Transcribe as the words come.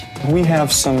We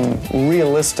have some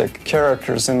realistic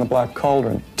characters in the Black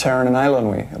Cauldron, Taran and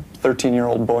Eilonwy, a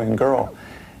 13-year-old boy and girl.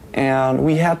 And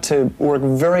we had to work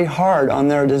very hard on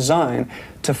their design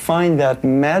to find that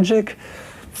magic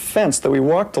fence that we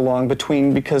walked along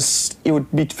between, because it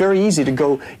would be very easy to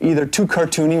go either too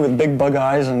cartoony with big bug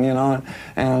eyes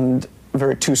and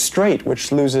very too straight,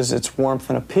 which loses its warmth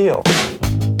and appeal.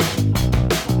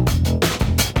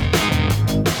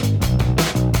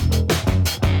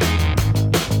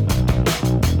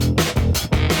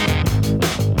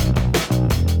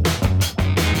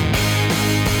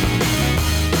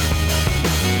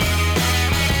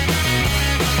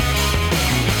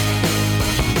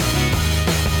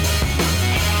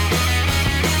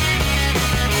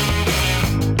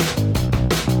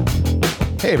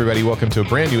 Hey everybody, welcome to a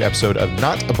brand new episode of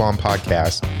Not a Bomb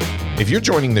Podcast. If you're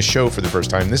joining the show for the first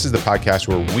time, this is the podcast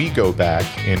where we go back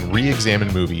and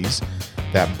re-examine movies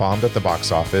that bombed at the box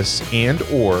office and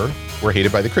or were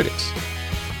hated by the critics.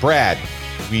 Brad,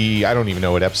 I don't even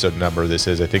know what episode number this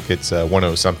is. I think it's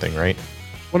 10 something, right?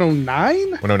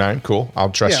 109? 109, cool.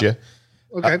 I'll trust you.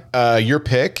 Okay. Your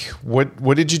pick,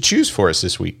 what did you choose for us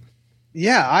this week?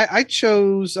 Yeah, I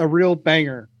chose a real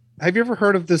banger. Have you ever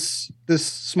heard of this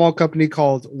small company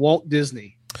called Walt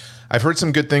Disney? I've heard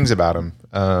some good things about them.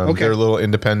 They're a little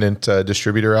independent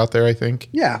distributor out there, I think.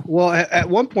 Yeah. Well, at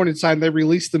one point in time, they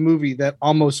released the movie that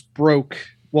almost broke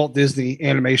Walt Disney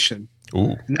Animation.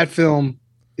 Ooh. And that film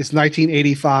is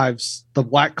 1985's The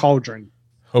Black Cauldron.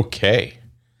 Okay.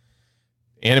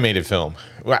 Animated film.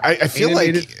 Well, I feel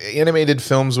like animated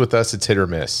films with us, it's hit or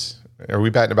miss. Are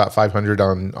we batting about 500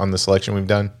 on the selection we've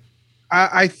done?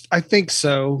 I think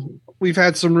so. We've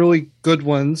had some really good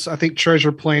ones. I think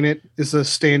Treasure Planet is a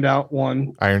standout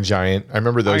one. Iron Giant. I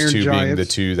remember those Iron two Giant. being the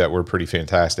two that were pretty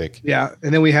fantastic. Yeah.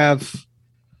 And then we have,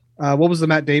 what was the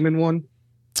Matt Damon one?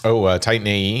 Oh, Titan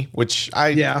AE, which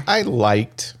I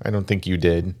liked. I don't think you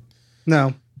did.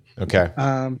 No. Okay.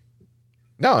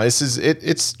 No,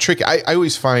 it's tricky. I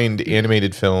always find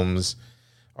animated films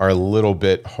are a little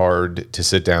bit hard to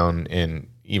sit down and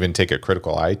even take a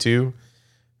critical eye to.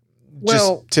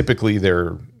 Well, just typically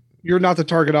you're not the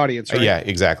target audience, right? Yeah,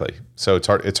 exactly. So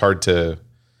it's hard to,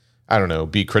 I don't know,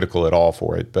 be critical at all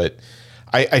for it. But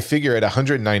I figure at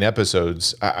 109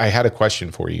 episodes, I had a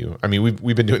question for you. I mean,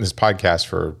 we've been doing this podcast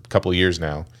for a couple of years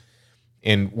now,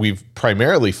 and we've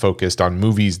primarily focused on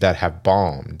movies that have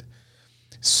bombed.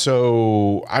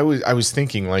 So I was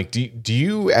thinking, like, do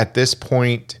you at this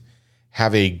point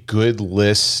have a good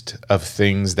list of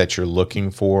things that you're looking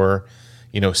for?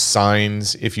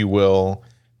 Signs, if you will,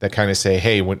 that kind of say,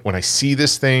 hey, when I see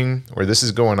this thing or this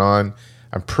is going on,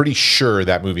 I'm pretty sure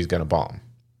that movie's going to bomb.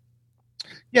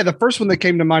 Yeah, the first one that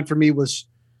came to mind for me was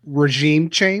regime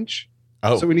change.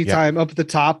 Oh, so anytime up at the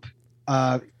top,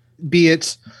 be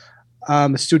it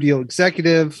a studio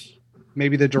executive,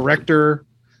 maybe the director,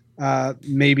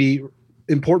 maybe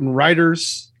important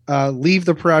writers leave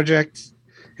the project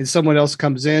and someone else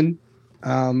comes in,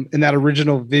 and that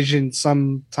original vision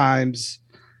sometimes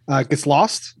gets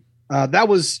lost. That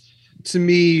was, to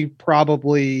me,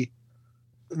 probably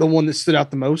the one that stood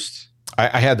out the most.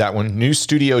 I had that one. New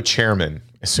studio chairman.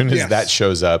 As soon as that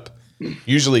shows up,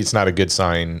 usually it's not a good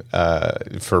sign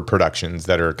for productions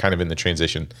that are kind of in the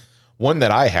transition. One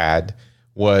that I had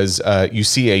was you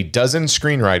see a dozen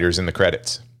screenwriters in the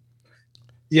credits.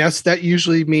 Yes, that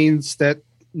usually means that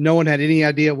no one had any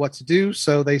idea what to do.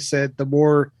 So they said the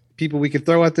more people we could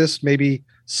throw at this, maybe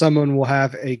someone will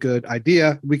have a good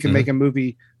idea. We can make a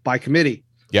movie by committee.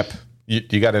 Yep.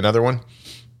 You got another one?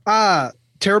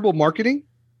 Terrible marketing.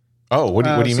 Oh, what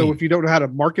do you mean? So if you don't know how to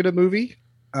market a movie,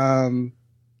 I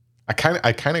kind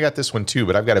of got this one too,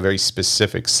 but I've got a very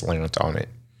specific slant on it.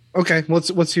 Okay,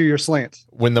 let's hear your slant.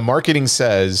 When the marketing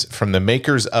says from the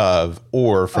makers of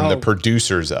or from the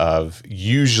producers of,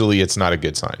 usually it's not a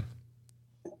good sign.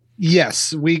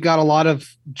 Yes, we got a lot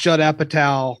of Judd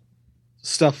Apatow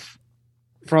stuff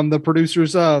from the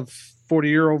producers of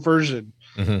 40-Year-Old Version,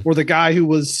 or the guy who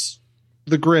was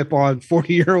the grip on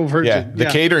 40-Year-Old Version. Yeah, the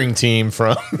catering team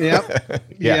from. Yep.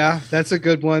 Yeah, that's a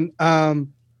good one.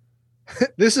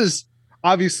 This is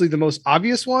obviously the most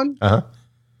obvious one.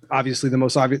 Obviously the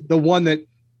most obvious. The one that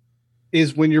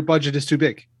is when your budget is too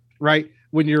big, right?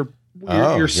 When your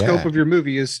scope of your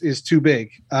movie is too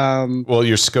big. Well,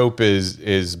 your scope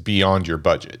is beyond your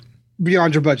budget.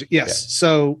 Beyond your budget, yes. Yeah.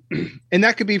 So, and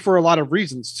that could be for a lot of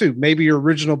reasons too. Maybe your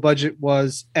original budget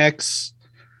was X.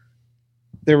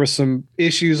 There were some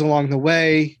issues along the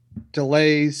way,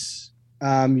 delays.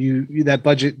 You that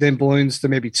budget then balloons to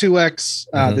maybe 2X.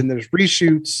 Then there's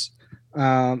reshoots.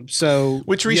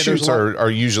 Which reshoots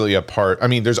are usually a part. I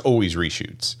mean, there's always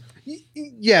reshoots.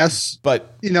 Yes,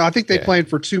 But I think they yeah. planned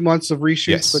for 2 months of reshoots,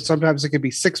 Yes. but sometimes it could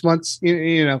be 6 months.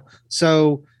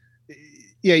 So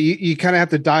yeah, you kind of have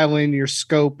to dial in your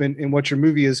scope and what your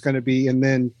movie is going to be, and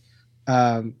then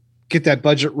get that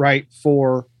budget right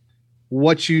for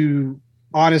what you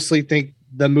honestly think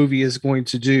the movie is going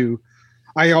to do.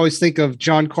 I always think of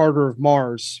John Carter of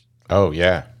Mars. Oh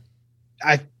yeah.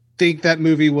 I think that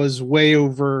movie was way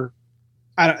over.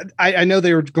 I know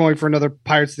they were going for another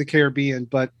Pirates of the Caribbean,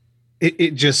 but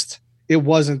it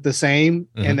wasn't the same,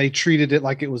 and they treated it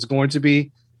like it was going to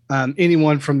be.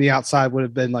 Anyone from the outside would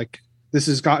have been like, "This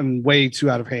has gotten way too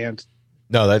out of hand."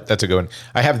 No, that's a good one.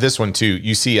 I have this one too.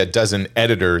 You see a dozen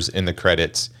editors in the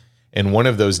credits, and one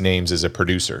of those names is a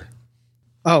producer.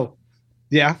 Oh,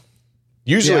 yeah.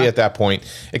 Usually Yeah. at that point,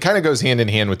 it kind of goes hand in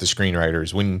hand with the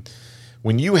screenwriters.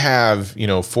 When you have,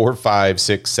 4, 5,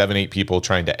 6, 7, 8 people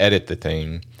trying to edit the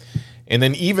thing, and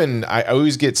then even I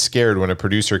always get scared when a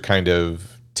producer kind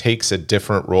of takes a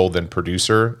different role than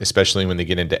producer, especially when they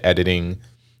get into editing,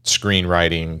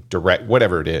 screenwriting, direct,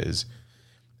 whatever it is.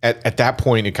 At that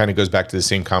point, it kind of goes back to the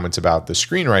same comments about the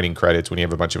screenwriting credits. When you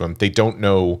have a bunch of them, they don't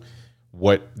know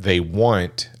what they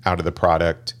want out of the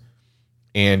product.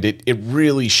 And it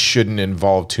really shouldn't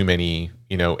involve too many,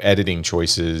 editing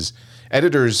choices.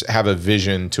 Editors have a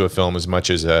vision to a film as much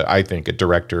as I think a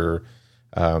director,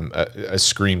 a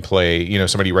screenplay,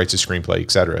 somebody writes a screenplay,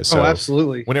 et cetera. So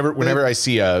absolutely. Whenever I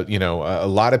see a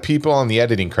lot of people on the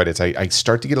editing credits, I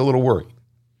start to get a little worried.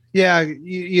 Yeah.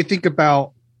 You think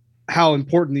about how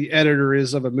important the editor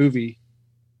is of a movie.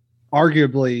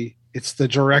 Arguably, it's the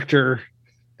director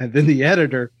and then the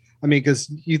editor. I mean, because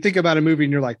you think about a movie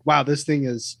and you're like, wow,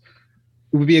 it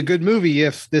would be a good movie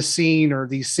if this scene or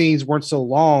these scenes weren't so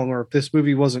long, or if this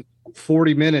movie wasn't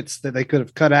 40 minutes that they could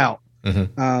have cut out.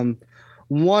 Mm-hmm.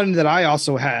 One that I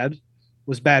also had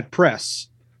was bad press.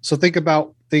 So think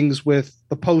about things with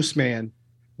The Postman,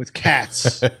 with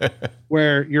Cats,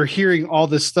 where you're hearing all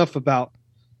this stuff about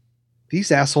these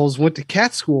assholes went to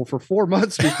cat school for 4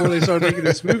 months before they started making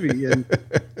this movie. And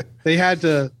they had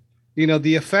to,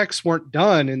 the effects weren't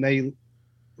done, and they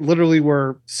literally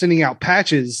were sending out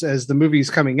patches as the movie's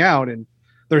coming out, and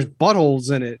there's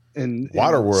buttholes in it and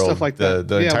Waterworld, stuff like that.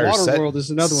 The entire Waterworld set is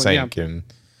another one. sank Yeah. and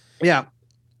Yeah.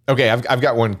 Okay, I've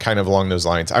got one kind of along those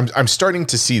lines. I'm starting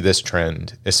to see this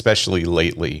trend, especially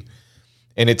lately,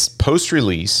 and it's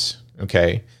post-release.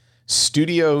 Okay,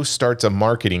 studio starts a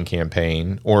marketing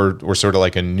campaign or sort of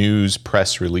like a news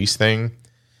press release thing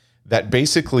that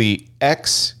basically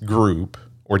X group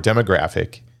or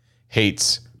demographic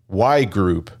hates Y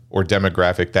group or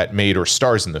demographic that made or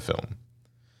stars in the film.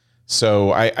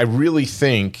 So I really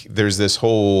think there's this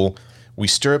whole, we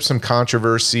stir up some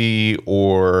controversy,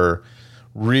 or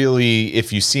really,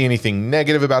 if you see anything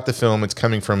negative about the film, it's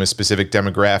coming from a specific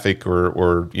demographic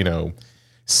or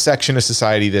section of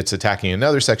society that's attacking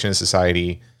another section of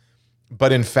society.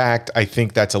 But in fact, I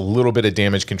think that's a little bit of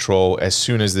damage control as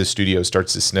soon as the studio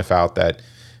starts to sniff out that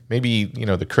maybe,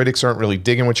 the critics aren't really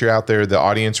digging what you're out there. The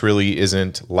audience really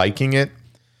isn't liking it.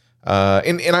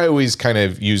 And I always kind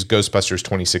of use Ghostbusters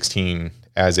 2016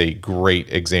 as a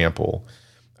great example.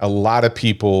 A lot of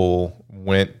people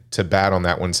went to bat on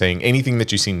that one, saying anything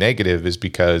that you see negative is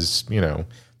because, the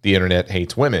internet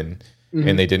hates women. Mm-hmm.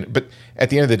 And they didn't. But at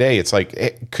the end of the day, it's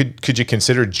like, could you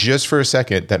consider just for a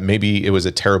second that maybe it was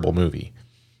a terrible movie?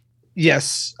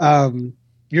 Yes.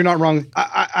 You're not wrong.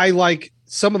 I like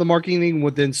some of the marketing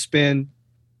would then spin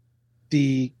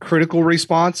the critical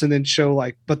response and then show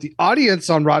but the audience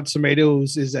on Rotten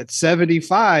Tomatoes is at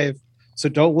 75. So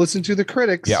don't listen to the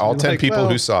critics. Yeah. All 10 people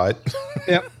who saw it.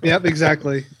 Yep.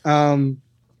 Exactly.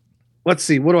 Let's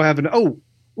see. What do I have?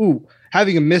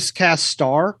 Having a miscast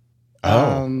star.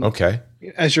 Okay.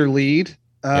 As your lead.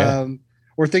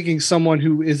 Or thinking someone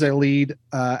who is a lead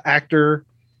actor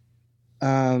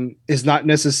is not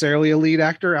necessarily a lead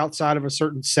actor outside of a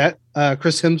certain set.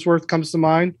 Chris Hemsworth comes to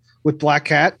mind with Black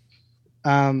Cat.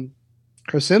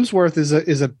 Chris Hemsworth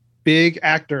is a big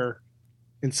actor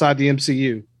inside the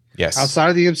MCU. Yes. Outside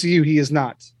of the MCU, he is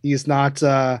not. He is not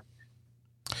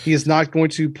going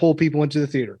to pull people into the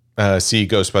theater. See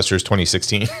Ghostbusters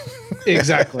 2016.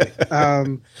 Exactly.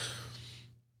 No,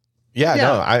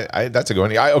 I that's a good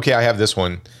one. I have this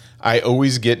one. I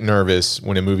always get nervous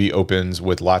when a movie opens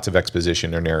with lots of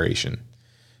exposition or narration.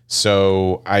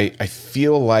 So I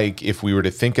feel like if we were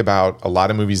to think about a lot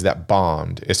of movies that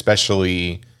bombed,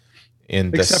 especially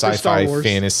in the sci-fi,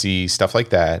 fantasy, stuff like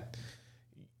that,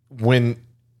 when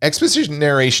exposition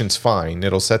narration's fine,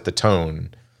 it'll set the tone.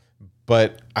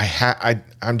 But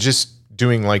I'm just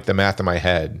doing like the math in my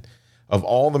head. of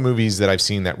all the movies that I've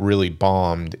seen that really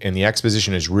bombed, and the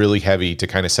exposition is really heavy to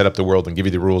kind of set up the world and give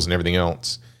you the rules and everything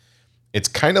else, it's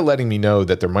kind of letting me know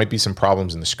that there might be some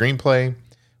problems in the screenplay,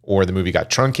 or the movie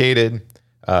got truncated.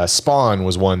 Spawn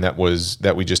was one that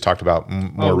we just talked about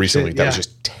more recently. That was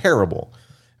just terrible.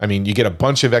 I mean, you get a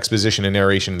bunch of exposition and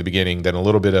narration in the beginning, then a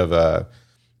little bit of a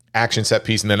action set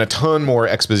piece, and then a ton more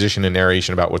exposition and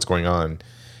narration about what's going on.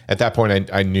 At that point,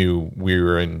 I knew we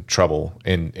were in trouble,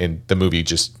 and the movie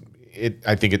just,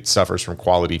 I think it suffers from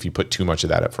quality if you put too much of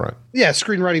that up front. Yeah,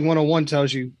 screenwriting 101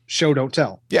 tells you show, don't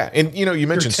tell. Yeah, and you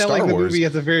mentioned Star Wars. Telling the movie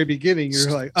at the very beginning,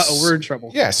 you're like, uh-oh, we're in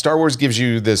trouble. Yeah, Star Wars gives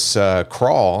you this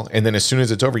crawl, and then as soon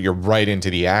as it's over, you're right into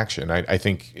the action. I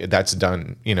think that's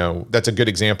done, that's a good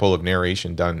example of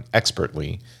narration done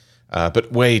expertly.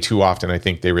 But way too often, I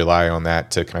think they rely on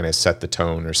that to kind of set the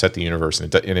tone or set the universe,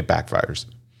 and it backfires.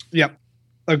 Yep,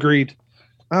 agreed.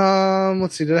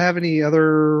 Let's see. Did I have any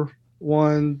other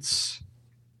ones?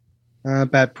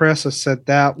 Bad press. I said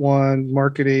that one.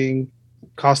 Marketing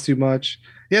cost too much.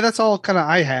 Yeah, that's all kind of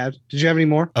I had. Did you have any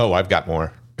more? Oh, I've got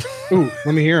more. Ooh,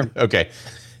 let me hear them. Okay.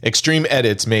 Extreme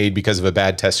edits made because of a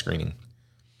bad test screening.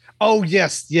 Oh,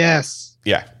 yes.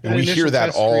 Yeah. And we hear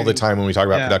that all the time when we talk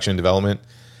about production and development.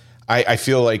 I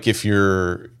feel like if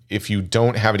you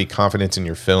don't have any confidence in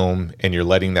your film and you're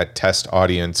letting that test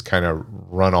audience kind of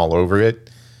run all over it,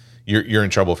 you're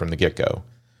in trouble from the get-go.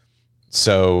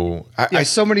 So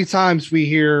so many times we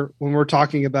hear when we're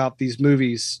talking about these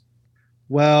movies,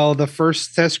 well, the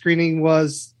first test screening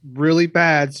was really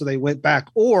bad, so they went back.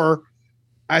 Or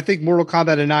I think Mortal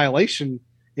Kombat Annihilation,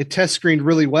 it test screened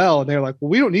really well, and they're like, well,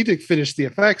 we don't need to finish the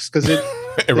effects because the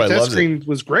test screen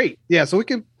was great. Yeah, so it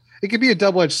could be a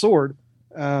double-edged sword.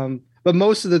 But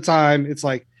most of the time it's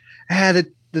like,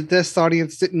 the test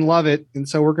audience didn't love it, and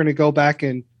so we're going to go back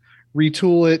and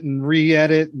retool it and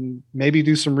re-edit and maybe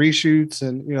do some reshoots.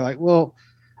 And you're like, well,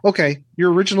 okay,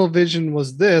 your original vision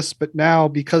was this, but now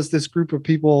because this group of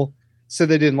people said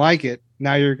they didn't like it,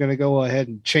 now you're going to go ahead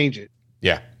and change it.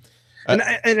 Yeah. And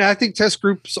I think test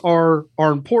groups are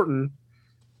important,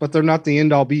 but they're not the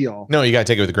end all be all. No, you got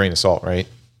to take it with a grain of salt, right?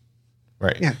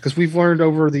 Right. Yeah, because we've learned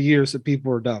over the years that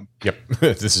people are dumb. Yep,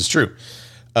 this is true.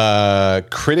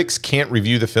 Critics can't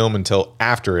review the film until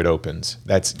after it opens.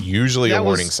 That's usually a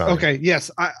warning sign. Okay, yes.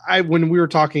 I when we were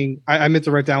talking, I meant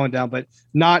to write that one down, but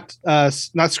not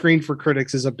screened for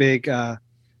critics is a big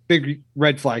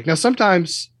red flag. Now,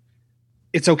 sometimes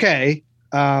it's okay.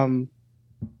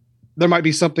 There might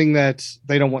be something that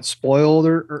they don't want spoiled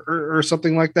or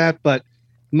something like that, but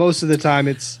most of the time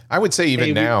it's. I would say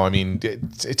even now, I mean,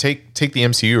 take the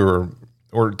MCU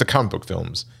or the comic book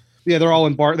films. Yeah, they're all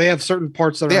they have certain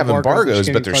parts that they have embargoes,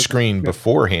 but they're screened yeah.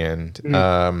 beforehand.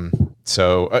 Mm-hmm.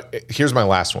 So here's my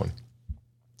last one.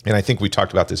 And I think we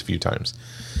talked about this a few times.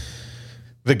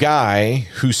 The guy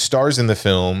who stars in the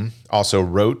film also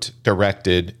wrote,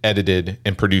 directed, edited,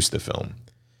 and produced the film.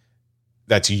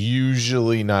 That's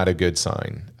usually not a good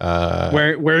sign.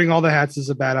 Wearing all the hats is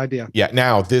a bad idea. Yeah.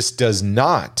 Now, this does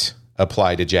not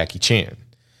apply to Jackie Chan.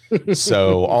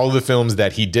 So all the films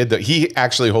that he did, he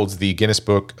actually holds the Guinness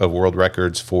Book of World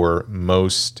Records for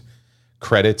most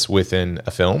credits within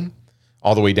a film,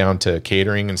 all the way down to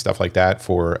catering and stuff like that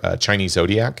for Chinese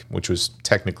Zodiac, which was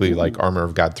technically like Armor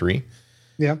of God 3.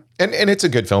 Yeah. And it's a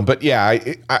good film. But yeah,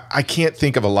 I can't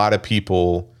think of a lot of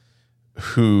people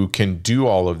who can do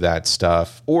all of that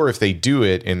stuff. Or if they do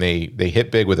it and they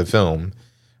hit big with a film,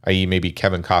 i.e. maybe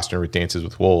Kevin Costner with Dances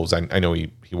with Wolves. I know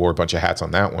he wore a bunch of hats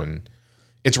on that one.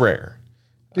 It's rare.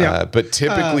 Yeah. But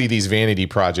typically these vanity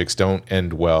projects don't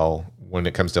end well when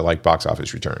it comes to like box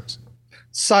office returns.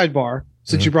 Sidebar,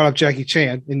 since you brought up Jackie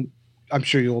Chan, and I'm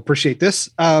sure you'll appreciate this.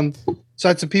 So I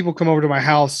had some people come over to my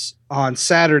house on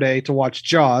Saturday to watch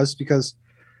Jaws because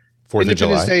 4th of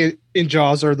July. Independence Day in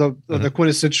Jaws are the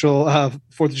quintessential 4th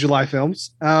of July films.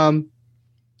 And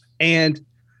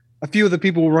a few of the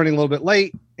people were running a little bit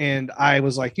late, and I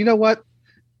was like, you know what?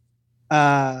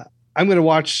 I'm going to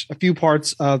watch a few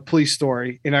parts of Police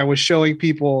Story, and I was showing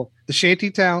people the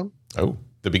shanty town. Oh,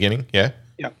 the beginning, yeah,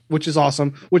 which is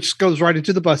awesome. Which goes right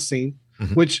into the bus scene.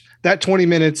 Which that 20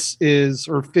 minutes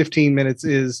or 15 minutes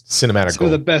is cinematic. Some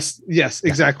of the best. Yes,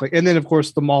 exactly. And then of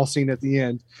course the mall scene at the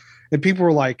end, and people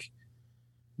were like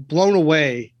blown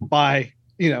away by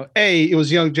it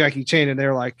was young Jackie Chan, and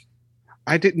they're like,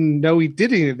 I didn't know he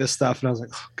did any of this stuff, and I was like,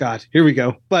 oh God, here we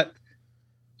go. But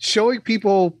showing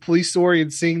people Police Story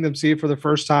and seeing them see it for the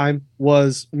first time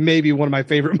was maybe one of my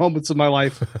favorite moments of my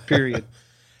life, period.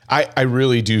 I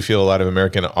really do feel a lot of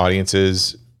American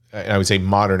audiences, and I would say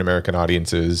modern American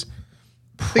audiences,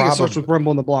 I think it starts with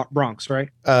Rumble in the Bronx, right?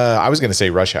 I was going to say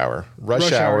Rush Hour.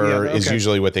 Rush Hour yeah, is okay.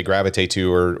 usually what they gravitate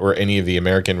to, or any of the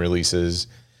American releases.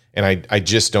 And I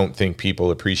just don't think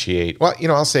people appreciate, well,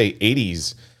 I'll say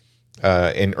 80s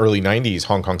and early 90s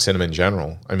Hong Kong cinema in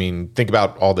general. I mean, think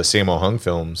about all the Sammo Hung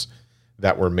films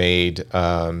that were made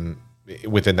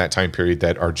within that time period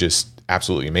that are just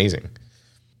absolutely amazing.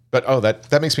 But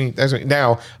that makes me,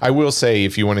 now I will say,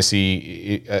 if you want to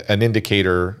see an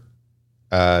indicator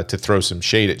to throw some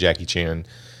shade at Jackie Chan,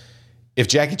 if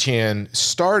Jackie Chan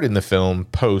starred in the film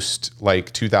post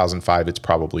like 2005, it's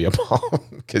probably a bomb,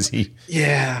 because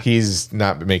he's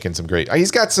not making some great.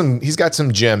 He's got some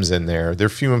gems in there. They're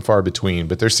few and far between,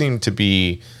 but there seemed to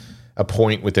be a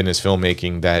point within his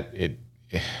filmmaking that it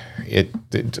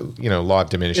law of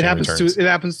diminishing returns. It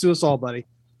happens to us all, buddy.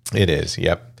 It is.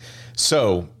 Yep.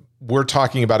 So we're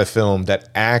talking about a film that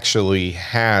actually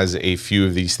has a few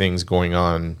of these things going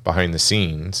on behind the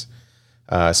scenes.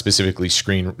 Specifically,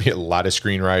 a lot of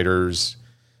screenwriters,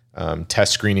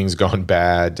 test screenings gone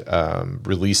bad,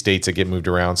 release dates that get moved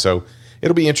around. So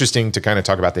it'll be interesting to kind of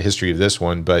talk about the history of this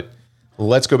one. But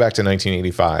let's go back to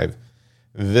 1985.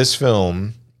 This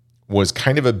film was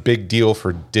kind of a big deal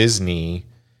for Disney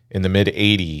in the mid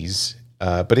 80s,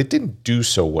 but it didn't do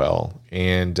so well.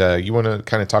 And you want to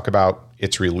kind of talk about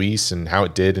its release and how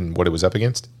it did and what it was up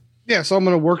against? Yeah, so I'm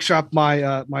going to workshop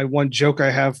my my one joke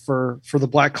I have for the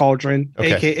Black Cauldron,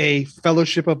 aka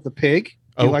Fellowship of the Pig.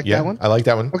 You like that one? I like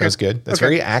that one. Okay. That's good. That's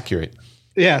very accurate.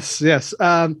 Yes.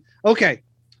 Okay,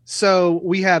 so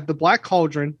we have the Black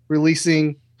Cauldron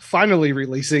finally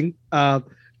releasing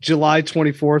July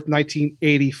 24th,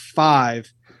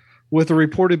 1985, with a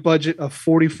reported budget of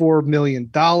 $44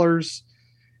 million.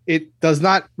 It does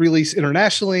not release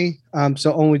internationally,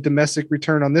 so only domestic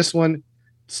return on this one.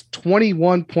 It's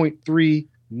 $21.3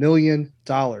 million.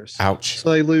 Ouch.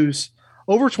 So they lose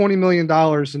over $20 million in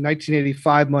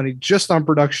 1985 money just on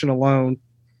production alone.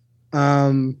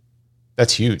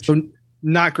 That's huge. So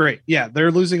not great. Yeah,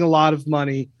 they're losing a lot of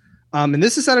money. And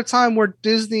this is at a time where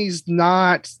Disney's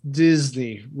not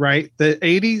Disney, right? The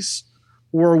 80s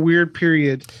were a weird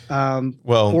period for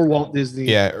Walt Disney.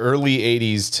 Yeah, early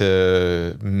 80s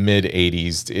to mid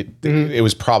 80s, it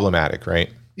was problematic, right?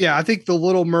 Yeah, I think The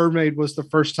Little Mermaid was the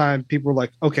first time people were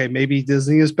like, okay, maybe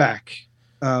Disney is back.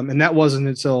 And that wasn't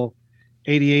until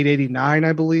 88, 89,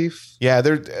 I believe. Yeah,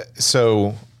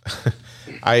 so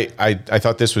I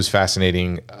thought this was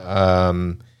fascinating.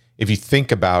 If you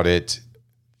think about it,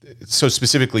 so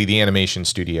specifically the animation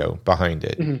studio behind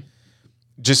it,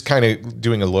 just kind of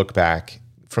doing a look back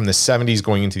from the 70s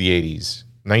going into the 80s.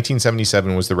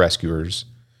 1977 was The Rescuers,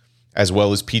 as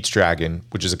well as Pete's Dragon,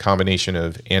 which is a combination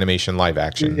of animation live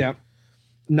action. Yeah.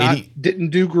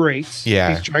 Didn't do great.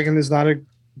 Yeah. Pete's Dragon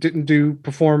didn't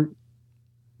perform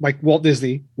like Walt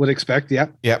Disney would expect. Yeah.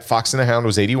 Yeah. Fox and the Hound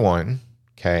was 81.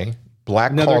 Okay.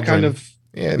 Black Another Cauldron. kind of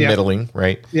middling,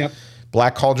 right? Yeah.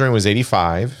 Black Cauldron was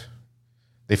 85.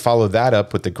 They followed that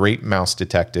up with The Great Mouse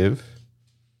Detective.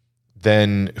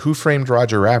 Then Who Framed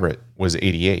Roger Rabbit was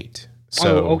 88.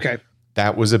 So okay.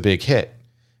 That was a big hit.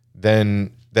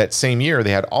 Then that same year,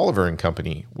 they had Oliver and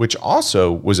Company, which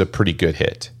also was a pretty good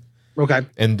hit. Okay.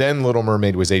 And then Little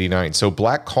Mermaid was 89. So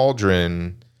Black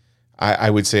Cauldron, I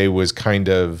would say, was kind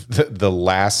of the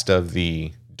last of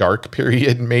the dark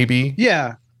period, maybe.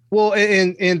 Yeah. Well,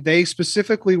 and they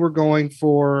specifically were going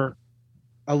for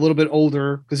a little bit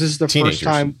older, because this is the Teenagers. first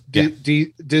time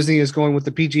Disney is going with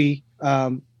the PG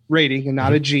rating and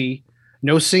not a G.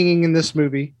 No singing in this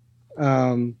movie.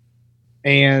 I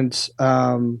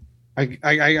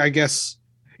guess,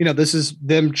 this is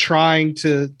them trying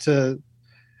to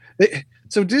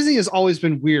so Disney has always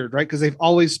been weird, right? Because they've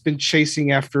always been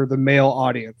chasing after the male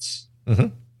audience.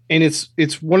 And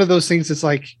it's one of those things that's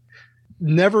like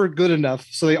never good enough.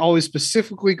 So they always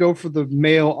specifically go for the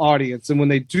male audience. And when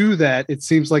they do that, it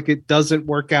seems like it doesn't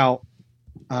work out.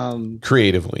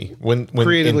 Creatively. When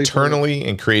internally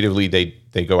and creatively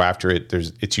they go after it,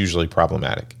 it's usually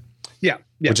problematic. Yeah.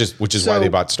 Which is why they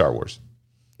bought Star Wars.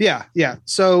 Yeah.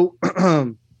 So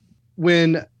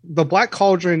when The Black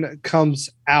Cauldron comes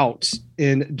out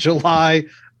in July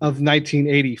of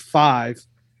 1985,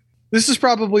 this is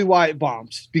probably why it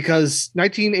bombed, because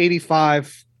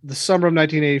 1985, the summer of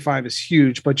 1985 is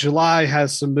huge, but July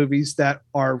has some movies that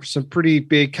are some pretty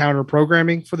big counter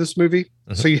programming for this movie.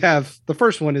 So you have, the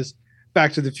first one is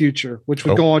Back to the Future, which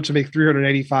would go on to make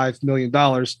 $385 million,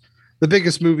 the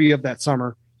biggest movie of that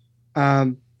summer.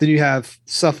 Then you have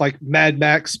stuff like Mad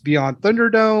Max Beyond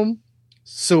Thunderdome,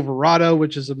 Silverado,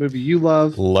 which is a movie you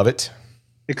love. Love it.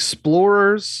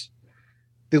 Explorers,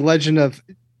 The Legend of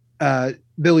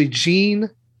Billie Jean,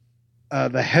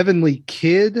 The Heavenly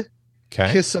Kid,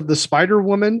 Okay. Kiss of the Spider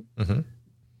Woman, Mhm.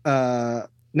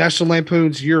 National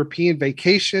Lampoon's European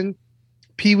Vacation,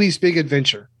 Pee-wee's Big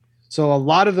Adventure. So a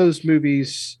lot of those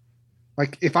movies,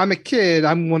 like if I'm a kid,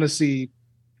 I'm going to see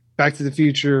Back to the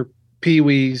Future,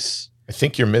 Pee-wee's. I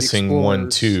think you're missing one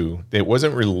Explorers. too. It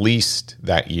wasn't released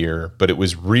that year, but it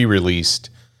was re-released,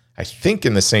 I think,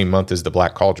 in the same month as The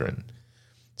Black Cauldron.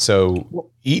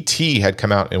 So E.T. had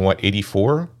come out in what,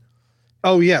 84?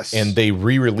 Oh, yes. And they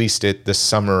re-released it the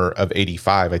summer of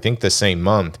 85, I think the same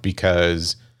month,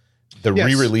 because the Yes.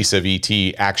 re-release of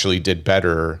E.T. actually did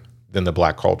better than The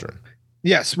Black Cauldron.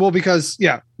 Yes, well, because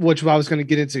which I was going to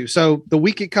get into. So the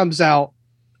week it comes out,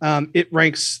 it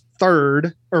ranks fourth.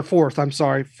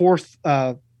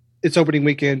 Its opening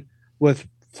weekend with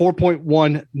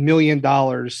 $4.1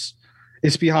 million.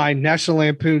 It's behind National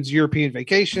Lampoon's European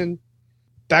Vacation,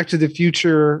 Back to the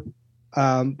Future,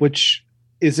 which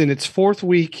is in its fourth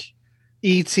week,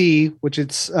 E.T., which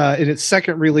it's in its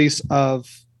second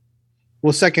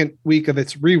week of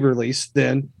its re-release,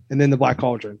 and then The Black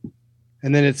Cauldron,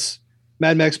 and then it's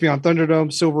Mad Max Beyond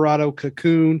Thunderdome, Silverado,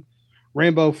 Cocoon,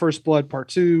 Rambo: First Blood Part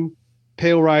 2,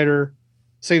 Pale Rider,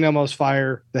 St. Elmo's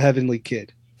Fire, The Heavenly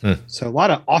Kid. So a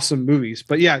lot of awesome movies.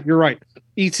 But yeah, you're right.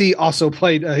 E.T. also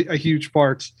played a huge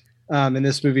part in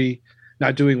this movie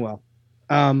not doing well.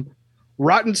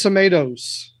 Rotten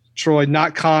Tomatoes, Troy,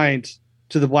 not kind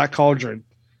to The Black Cauldron.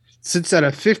 Sits at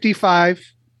a 55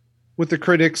 with the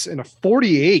critics and a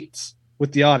 48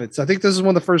 with the audience. I think this is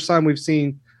one of the first time we've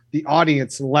seen the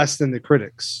audience less than the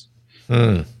critics.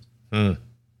 Mm-hmm.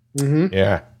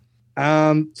 Yeah.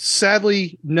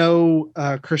 Sadly, no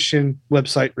Christian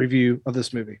website review of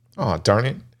this movie. Oh, darn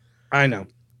it. I know.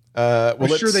 Well,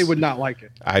 I'm sure they would not like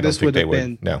it. I don't This think they have would.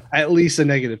 been No. At least a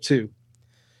 -2.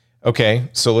 Okay,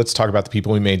 so let's talk about the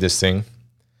people who made this thing.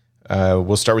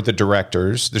 We'll start with the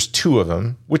directors. There's two of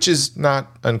them, which is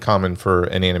not uncommon for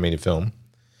an animated film.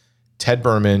 Ted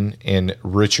Berman and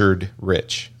Richard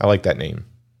Rich. I like that name.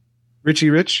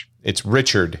 Richie Rich? It's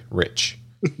Richard Rich.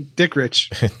 Dick Rich.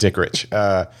 Dick Rich.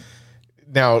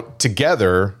 Now,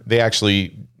 together, they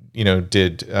actually,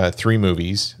 did 3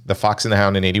 movies. The Fox and the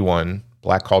Hound in 81,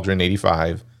 Black Cauldron in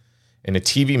 85, and a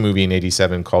TV movie in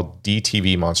 87 called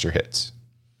DTV Monster Hits.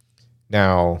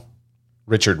 Now,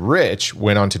 Richard Rich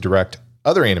went on to direct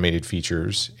other animated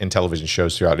features and television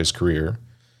shows throughout his career.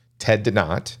 Ted did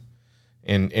not.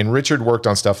 And Richard worked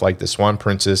on stuff like The Swan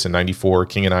Princess in 94,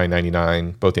 King and I in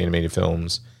 99, both animated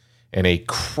films, and a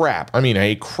crap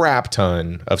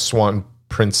ton of Swan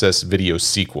Princess video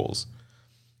sequels.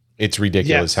 It's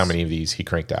ridiculous how many of these he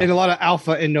cranked out. And a lot of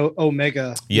Alpha and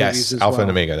Omega. Yes, movies as Alpha well.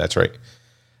 and Omega, that's right.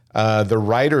 The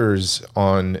writers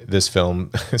on this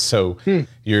film, so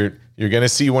you're going to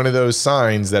see one of those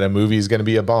signs that a movie is going to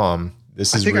be a bomb.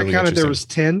 This is I think really I counted interesting. there was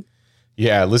 10.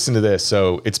 Yeah, listen to this.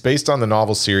 So it's based on the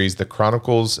novel series The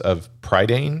Chronicles of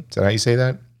Prydain. Is that how you say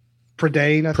that?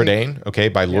 Prydain, I think. Prydain, okay,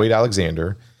 by Lloyd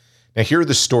Alexander. Now here are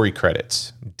the story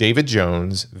credits. David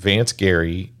Jones, Vance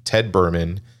Gary, Ted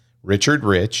Berman, Richard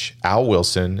Rich, Al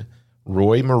Wilson,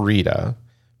 Roy Morita,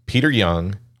 Peter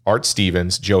Young, Art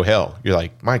Stevens, Joe Hill. You're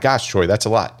like, my gosh, Troy, that's a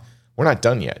lot. We're not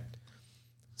done yet.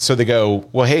 So they go,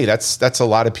 well, hey, that's a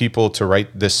lot of people to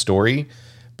write this story,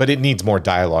 but it needs more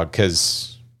dialogue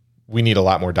because we need a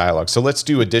lot more dialogue. So let's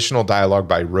do additional dialogue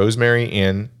by Rosemary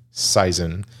Ann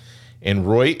Sison and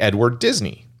Roy Edward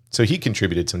Disney. So he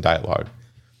contributed some dialogue.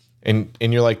 And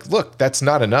you're like, look, that's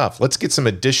not enough. Let's get some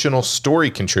additional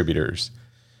story contributors.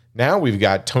 Now we've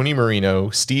got Tony Marino,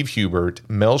 Steve Hubert,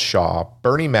 Mel Shaw,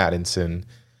 Bernie Madison,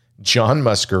 John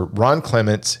Musker, Ron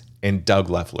Clements, and Doug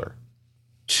Leffler.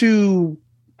 To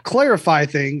clarify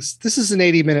things, this is an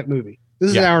 80-minute movie.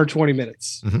 This is an hour and 20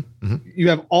 minutes. You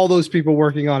have all those people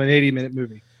working on an 80-minute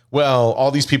movie. Well, all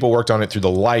these people worked on it through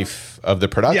the life of the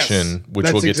production, Yes, which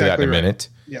that's we'll get to that in exactly a right. minute.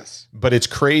 Yes. But it's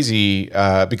crazy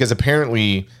because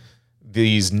apparently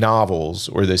these novels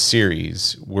or this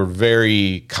series were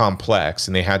very complex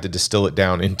and they had to distill it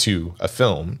down into a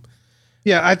film.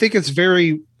 Yeah, I think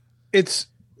it's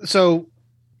so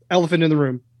elephant in the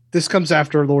room. This comes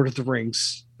after Lord of the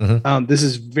Rings. This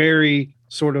is very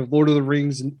sort of Lord of the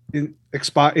Rings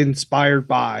inspired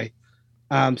by.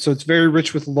 So it's very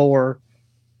rich with lore,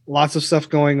 lots of stuff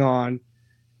going on.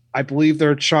 I believe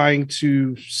they're trying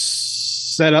to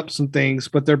set up some things,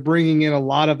 but they're bringing in a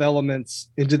lot of elements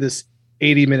into this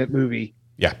 80-minute movie.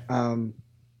 Yeah.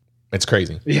 It's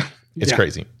crazy. Yeah. It's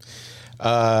crazy.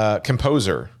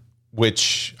 Composer,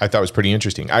 which I thought was pretty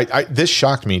interesting. This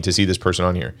shocked me to see this person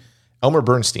on here. Elmer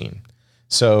Bernstein.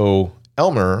 So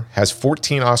Elmer has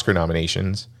 14 Oscar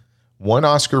nominations, 1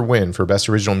 Oscar win for Best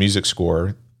Original Music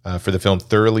Score for the film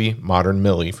Thoroughly Modern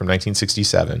Millie from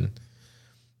 1967.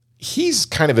 he's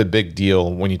kind of a big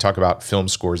deal when you talk about film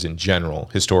scores in general,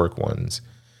 historic ones.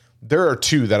 There are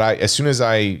two that as soon as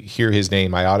I hear his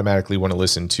name, I automatically want to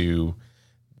listen to,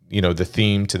 the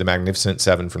theme to The Magnificent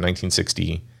Seven from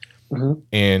 1960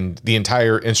 and the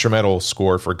entire instrumental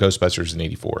score for Ghostbusters in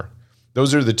 '84.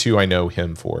 Those are the two I know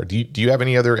him for. Do you have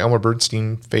any other Elmer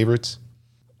Bernstein favorites?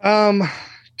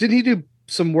 Did he do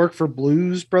some work for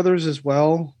Blues Brothers as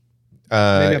well?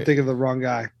 Maybe I'm thinking of the wrong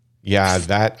guy. Yeah,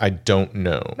 that I don't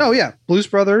know. No, yeah. Blues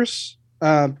Brothers.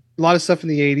 A lot of stuff in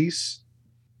the 80s.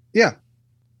 Yeah.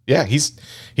 Yeah, he's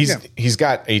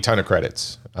got a ton of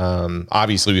credits.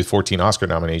 Obviously with 14 Oscar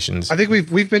nominations. I think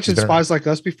we've mentioned Spies Like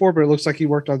Us before, but it looks like he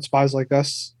worked on Spies Like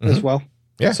Us as well.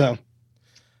 Yeah. So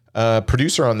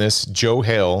producer on this, Joe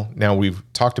Hale. Now we've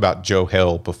talked about Joe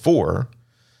Hale before.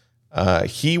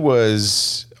 He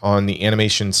was on the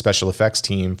animation special effects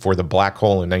team for The Black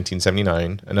Hole in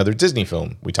 1979, another Disney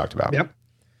film we talked about. Yep.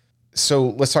 So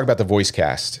let's talk about the voice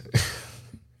cast.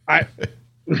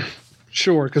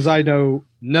 Sure, because I know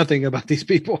nothing about these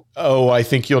people. Oh, I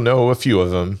think you'll know a few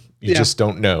of them. You just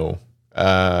don't know.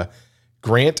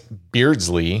 Grant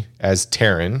Beardsley as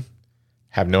Taran.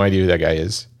 Have no idea who that guy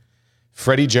is.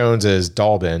 Freddie Jones as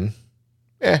Dalbin.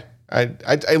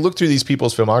 I looked through these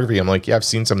people's filmography. I'm like, yeah, I've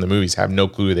seen some of the movies. Have no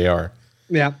clue who they are.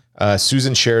 Yeah.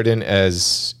 Susan Sheridan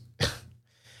as...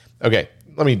 Okay,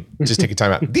 let me just take a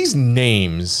time out. These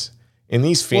names in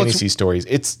these fantasy stories,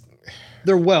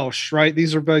 they're Welsh, right?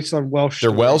 These are based on Welsh. They're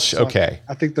stories, Welsh? so Okay.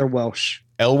 I think they're Welsh.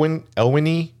 Elwyn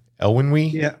Wee?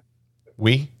 Yeah.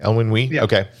 Elwyn Wee? Yeah.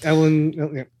 Okay.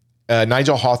 Ellen. Yeah.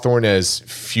 Nigel Hawthorne as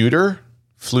Fluter,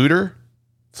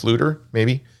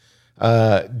 maybe.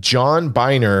 John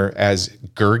Biner as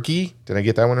Gurgi. Did I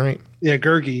get that one right? Yeah,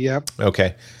 Gurgi. Yeah.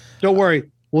 Okay. Don't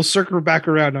worry. We'll circle back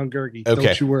around on Gurgi. Okay.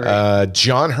 Don't you worry.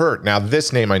 John Hurt. Now,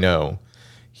 this name I know.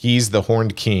 He's the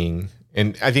Horned King.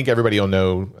 And I think everybody will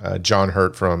know John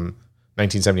Hurt from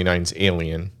 1979's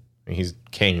Alien. He's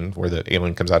Kane, where the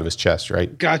alien comes out of his chest,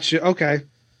 right? Gotcha. Okay.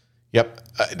 Yep.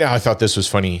 Now, I thought this was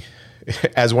funny.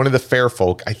 As one of the fair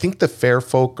folk, I think the fair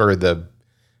folk are the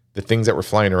things that were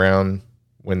flying around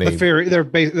when they... The fairy, they're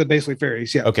basically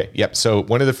fairies, yeah. Okay, yep. So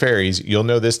one of the fairies, you'll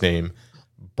know this name,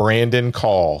 Brandon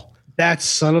Call. That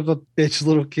son of a bitch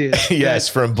little kid. Yes,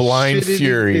 from Blind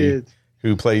Fury, kid.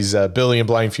 Who plays Billy in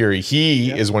Blind Fury.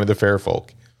 He is one of the fair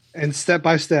folk. And Step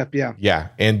by Step, yeah. Yeah,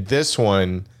 and this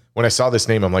one, when I saw this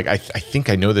name, I'm like, I think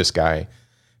I know this guy.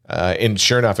 And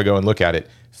sure enough, I go and look at it.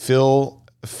 Phil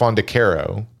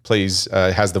Fondacaro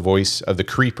has the voice of the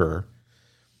Creeper.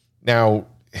 Now,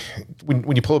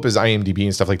 when you pull up his IMDb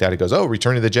and stuff like that, it goes,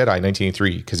 Return of the Jedi,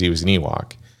 1983, because he was an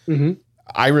Ewok. Mm-hmm.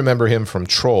 I remember him from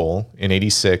Troll in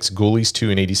 86, Ghoulies 2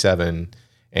 in 87,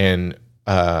 and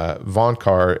Von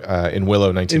Carr in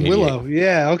Willow 1988. In Willow,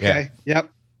 yeah, okay. Yeah. Yep.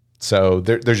 So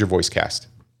there's your voice cast.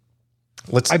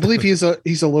 I believe he's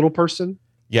a little person.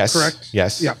 Yes. Correct?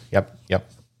 Yes. Yeah.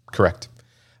 Yep. Correct.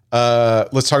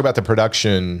 Let's talk about the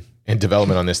production and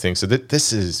development on this thing. So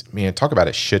this is, man, talk about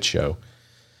a shit show.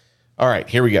 All right,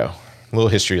 here we go. A little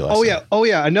history lesson. Oh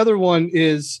yeah. Another one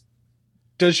is,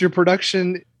 does your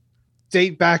production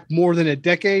date back more than a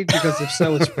decade? Because if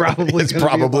so, it's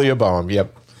probably a bomb.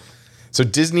 Yep. So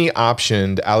Disney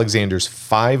optioned Alexander's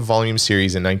 5-volume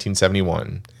series in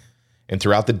 1971, and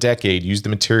throughout the decade used the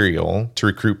material to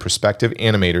recruit prospective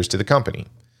animators to the company.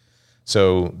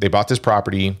 So they bought this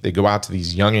property. They go out to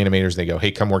these young animators. They go,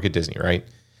 hey, come work at Disney, right?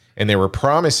 And they were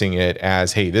promising it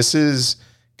as, hey, this is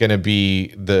going to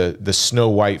be the Snow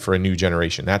White for a new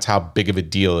generation. That's how big of a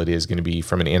deal it is going to be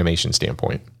from an animation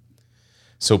standpoint.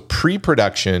 So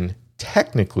pre-production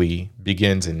technically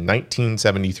begins in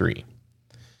 1973.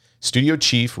 Studio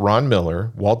chief Ron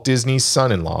Miller, Walt Disney's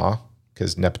son-in-law,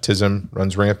 because nepotism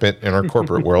runs rampant in our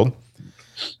corporate world,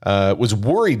 was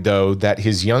worried, though, that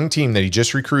his young team that he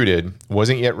just recruited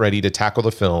wasn't yet ready to tackle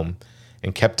the film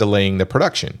and kept delaying the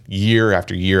production year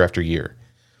after year after year.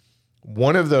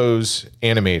 One of those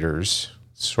animators,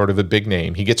 sort of a big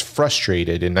name, he gets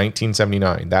frustrated in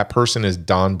 1979. That person is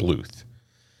Don Bluth.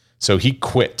 So he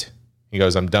quit. He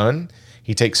goes, I'm done.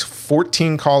 He takes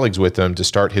 14 colleagues with him to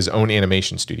start his own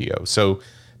animation studio. So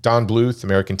Don Bluth,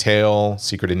 American Tail,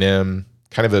 Secret of NIMH,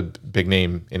 kind of a big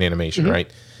name in animation,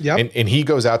 right? Yeah. And he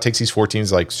goes out, takes these 14,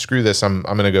 is like, screw this. I'm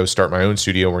going to go start my own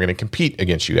studio. We're going to compete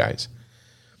against you guys.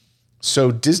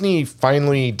 So Disney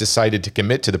finally decided to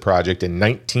commit to the project in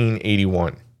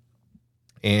 1981.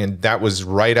 And that was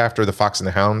right after the Fox and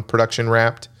the Hound production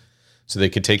wrapped. So they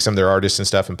could take some of their artists and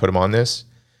stuff and put them on this.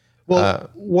 Well,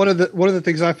 one of the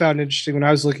things I found interesting when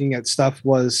I was looking at stuff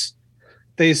was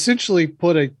they essentially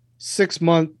put a 6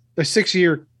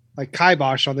 year like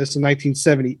kibosh on this in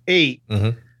 1978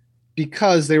 Mm-hmm.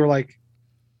 because they were like,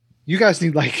 you guys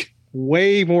need like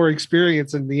way more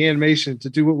experience in the animation to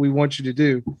do what we want you to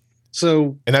do.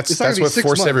 So, and that's what forced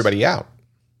months. everybody out.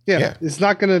 Yeah. It's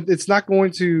not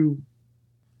going to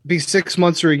be 6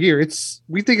 months or a year.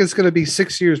 We think it's going to be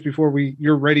 6 years before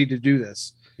you're ready to do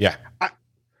this. Yeah.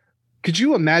 Could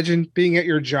you imagine being at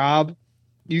your job,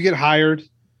 you get hired,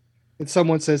 and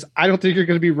someone says, I don't think you're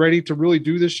going to be ready to really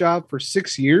do this job for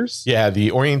 6 years? Yeah,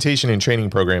 the orientation and training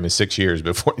program is 6 years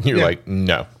before you're like,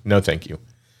 no, thank you.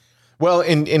 Well,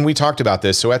 and we talked about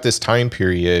this. So at this time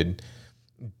period,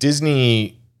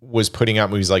 Disney was putting out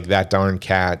movies like That Darn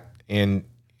Cat, and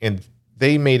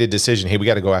they made a decision, hey, we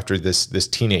got to go after this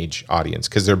teenage audience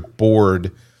because they're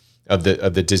bored of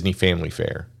the Disney family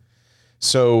fare.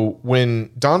 So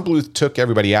when Don Bluth took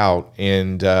everybody out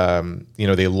and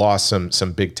they lost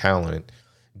some big talent,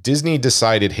 Disney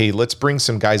decided, hey, let's bring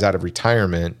some guys out of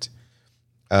retirement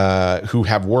who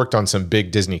have worked on some big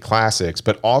Disney classics,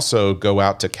 but also go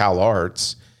out to Cal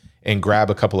Arts and grab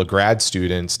a couple of grad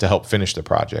students to help finish the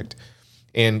project.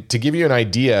 And to give you an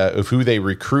idea of who they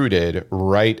recruited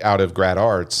right out of grad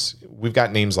arts, we've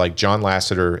got names like John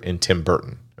Lasseter and Tim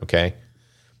Burton. Okay.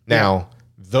 Now,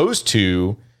 those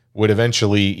two would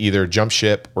eventually either jump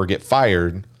ship or get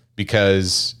fired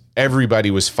because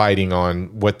everybody was fighting on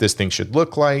what this thing should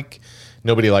look like.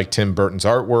 Nobody liked Tim Burton's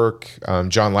artwork.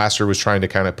 John Lasseter was trying to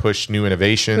kind of push new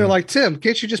innovation. They're like, Tim,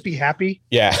 can't you just be happy?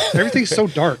 Yeah. Everything's so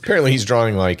dark. Apparently he's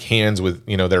drawing like hands with,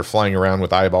 they're flying around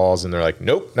with eyeballs, and they're like,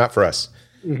 nope, not for us.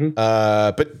 Mm-hmm.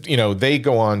 But they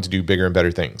go on to do bigger and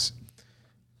better things.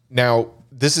 Now,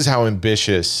 this is how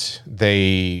ambitious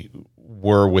they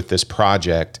were with this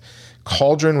project.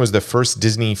 Cauldron was the first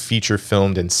Disney feature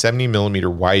filmed in 70 millimeter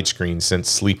widescreen since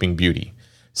Sleeping Beauty.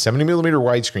 70 millimeter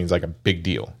widescreen is like a big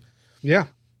deal. Yeah.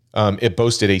 It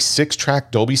boasted a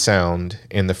 6-track Dolby sound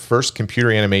and the first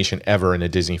computer animation ever in a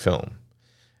Disney film.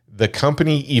 The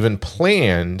company even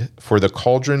planned for the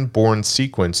Cauldron Born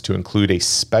sequence to include a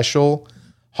special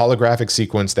holographic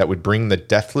sequence that would bring the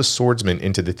Deathless Swordsman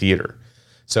into the theater.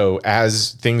 So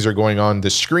as things are going on the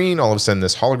screen, all of a sudden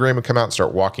this hologram would come out and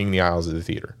start walking the aisles of the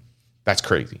theater. That's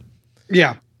crazy.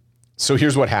 Yeah. So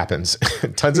here's what happens.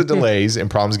 Tons of delays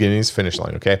and problems getting his finish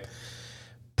line, okay?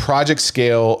 Project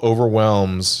scale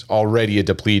overwhelms already a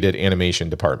depleted animation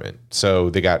department. So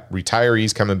they got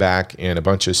retirees coming back and a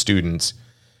bunch of students.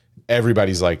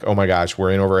 Everybody's like, oh my gosh,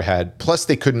 we're in over our head. Plus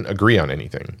they couldn't agree on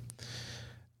anything.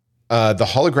 The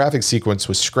holographic sequence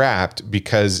was scrapped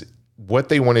because what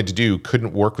they wanted to do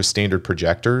couldn't work with standard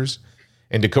projectors.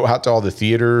 And to go out to all the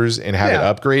theaters and have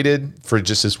it upgraded for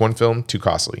just this one film, too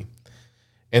costly.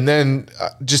 And then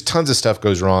just tons of stuff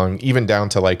goes wrong, even down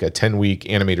to like a 10-week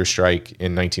animator strike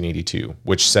in 1982,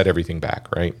 which set everything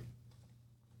back, right?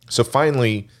 So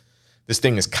finally, this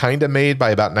thing is kind of made by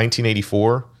about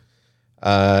 1984.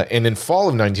 And in fall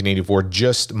of 1984,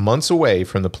 just months away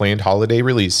from the planned holiday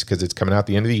release, because it's coming out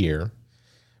the end of the year,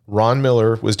 Ron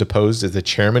Miller was deposed as the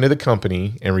chairman of the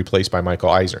company and replaced by Michael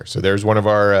Eisner. So there's one of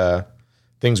our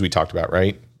things we talked about,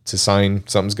 right? It's a sign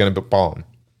something's going to bomb.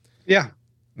 Yeah.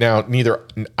 Now, neither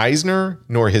Eisner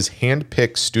nor his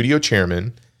hand-picked studio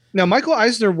chairman. Now, Michael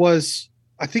Eisner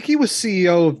I think he was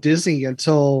CEO of Disney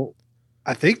until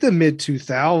I think the mid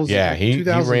 2000s. Yeah, he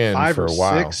ran for a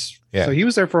while. Yeah. So he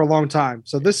was there for a long time.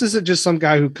 So this isn't just some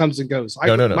guy who comes and goes.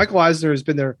 No. Michael Eisner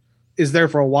is there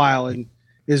for a while and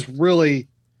is really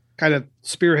kind of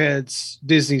spearheads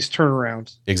Disney's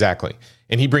turnaround. Exactly.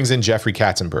 And he brings in Jeffrey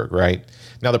Katzenberg, right?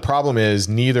 Now, the problem is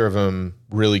neither of them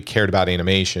really cared about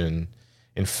animation.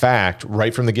 In fact,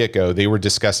 right from the get-go, they were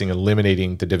discussing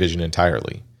eliminating the division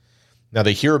entirely. Now,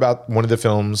 they hear about one of the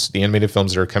films, the animated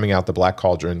films that are coming out, The Black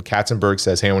Cauldron. Katzenberg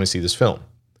says, hey, I want to see this film.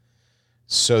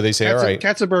 So they say, all right.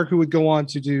 Katzenberg, who would go on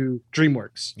to do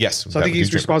DreamWorks. Yes. So I think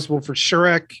he's responsible for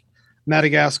Shrek,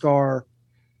 Madagascar,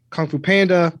 Kung Fu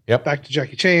Panda, Back to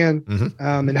Jackie Chan,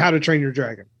 and How to Train Your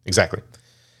Dragon. Exactly.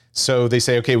 So they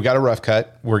say, okay, we got a rough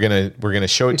cut. We're gonna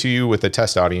show it to you with a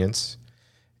test audience.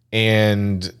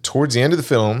 And towards the end of the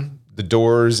film, the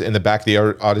doors in the back of the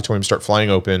auditorium start flying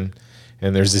open,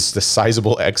 and there's this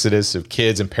sizable exodus of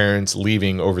kids and parents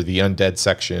leaving over the undead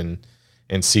section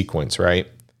and sequence, right?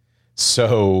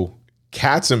 So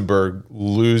Katzenberg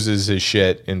loses his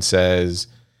shit and says,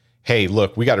 hey,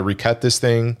 look, we got to recut this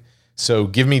thing. So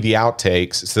give me the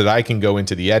outtakes so that I can go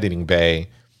into the editing bay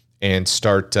and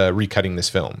start recutting this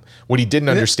film. What he didn't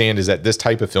understand is that this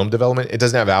type of film development, it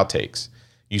doesn't have outtakes.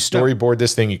 You storyboard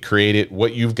this thing, you create it.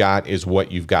 What you've got is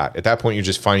what you've got. At that point, you're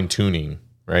just fine tuning,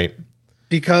 right?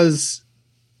 Because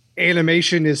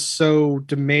animation is so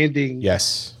demanding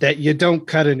that you don't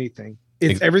cut anything.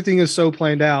 Everything is so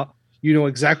planned out. You know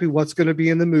exactly what's going to be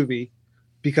in the movie.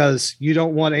 because you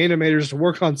don't want animators to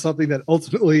work on something that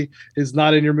ultimately is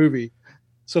not in your movie.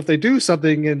 So if they do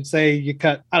something and say you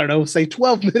cut, I don't know, say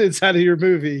 12 minutes out of your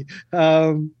movie,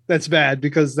 that's bad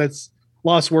because that's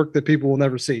lost work that people will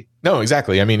never see. No,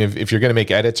 exactly. I mean, if you're going to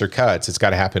make edits or cuts, it's got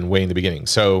to happen way in the beginning.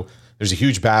 So there's a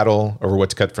huge battle over what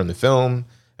to cut from the film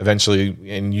eventually.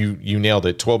 And you nailed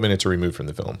it. 12 minutes are removed from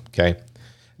the film. Okay.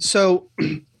 So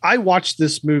I watched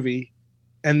this movie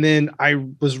and then I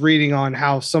was reading on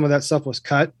how some of that stuff was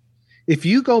cut. If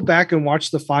you go back and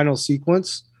watch the final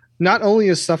sequence, not only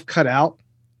is stuff cut out,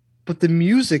 but the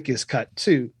music is cut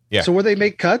too. Yeah. So where they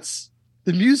make cuts,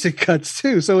 the music cuts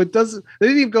too. So it doesn't, they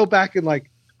didn't even go back and like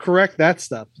correct that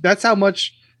stuff. That's how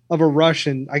much of a rush.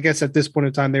 And I guess at this point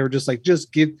in time, they were just like,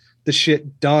 just get the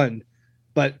shit done.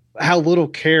 But how little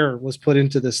care was put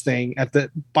into this thing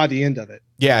by the end of it.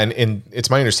 Yeah. And it's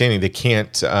my understanding they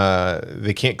can't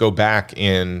go back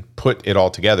and put it all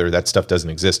together. That stuff doesn't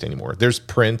exist anymore. There's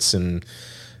prints and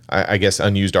I guess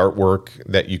unused artwork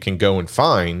that you can go and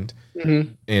find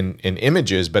in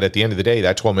images, but at the end of the day,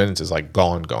 that 12 minutes is like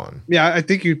gone. Yeah, I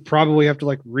think you'd probably have to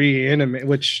like reanimate,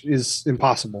 which is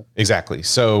impossible. Exactly.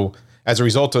 So as a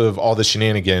result of all the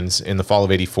shenanigans in the fall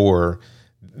of 84,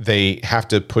 they have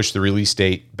to push the release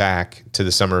date back to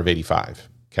the summer of 85.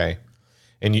 Okay.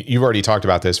 And you've already talked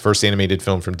about this. First animated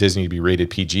film from Disney to be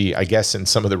rated PG. I guess in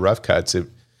some of the rough cuts,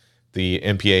 the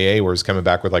MPAA was coming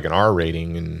back with like an R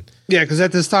rating. And yeah, because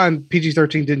at this time,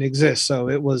 PG-13 didn't exist. So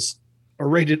it was a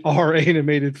rated R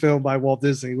animated film by Walt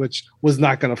Disney, which was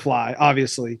not going to fly,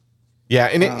 obviously. Yeah,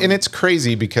 and it's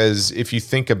crazy because if you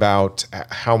think about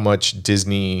how much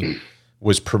Disney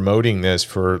was promoting this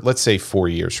for, let's say, 4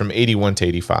 years, from 81 to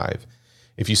 85.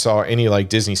 If you saw any like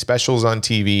Disney specials on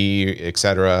TV,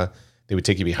 etc., they would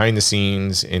take you behind the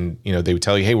scenes and, they would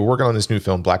tell you, hey, we're working on this new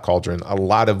film, Black Cauldron. A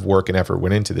lot of work and effort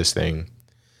went into this thing.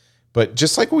 But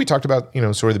just like what we talked about,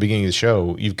 sort of the beginning of the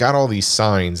show, you've got all these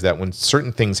signs that when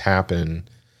certain things happen,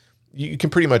 you can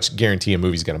pretty much guarantee a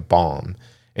movie's going to bomb.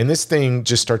 And this thing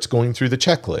just starts going through the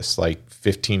checklist, like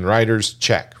 15 writers,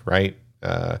 check, right?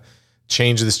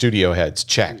 Change the studio heads,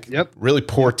 check. Yep. Really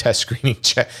poor test screening,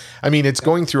 check. I mean, it's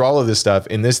going through all of this stuff,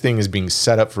 and this thing is being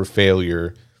set up for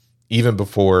failure even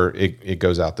before it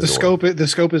goes out the door. The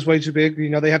scope is way too big.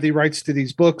 They have the rights to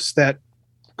these books that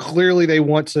clearly they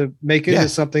want to make into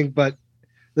something, but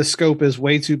the scope is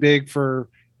way too big for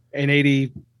an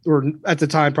 80 or at the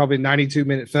time probably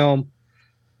 92-minute film.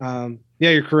 Yeah,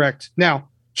 you're correct. Now,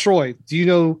 Troy, do you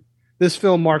know this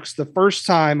film marks the first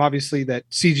time, obviously, that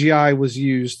CGI was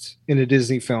used in a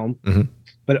Disney film,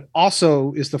 but it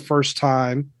also is the first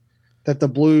time that the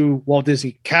blue Walt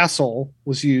Disney Castle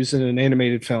was used in an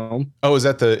animated film. Oh, is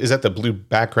that the blue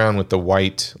background with the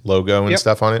white logo and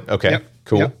stuff on it? Okay,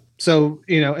 cool. Yep. So,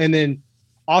 and then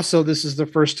also this is the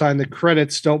first time the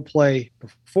credits don't play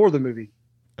before the movie.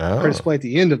 Oh. Credits play at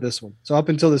the end of this one. So up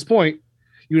until this point,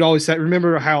 you would always say,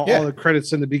 remember how all the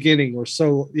credits in the beginning were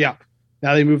so,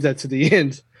 now they moved that to the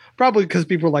end. Probably because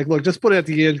people are like, look, just put it at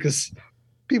the end because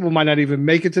people might not even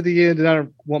make it to the end. And I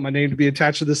don't want my name to be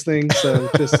attached to this thing. So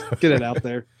just get it out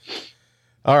there.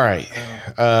 All right.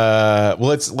 Well,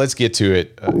 let's get to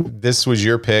it. This was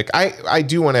your pick. I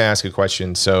do want to ask a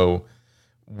question. So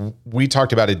we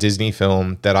talked about a Disney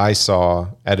film that I saw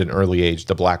at an early age,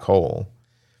 The Black Hole.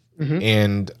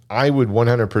 And I would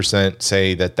 100%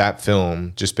 say that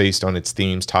film, just based on its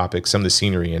themes, topics, some of the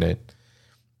scenery in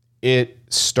it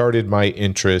started my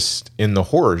interest in the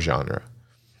horror genre.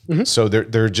 So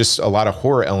there are just a lot of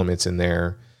horror elements in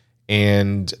there.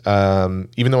 And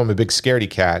even though I'm a big scaredy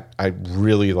cat, I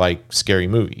really like scary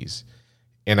movies.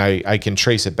 And I can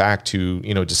trace it back to,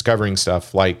 discovering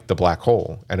stuff like The Black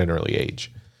Hole at an early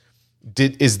age.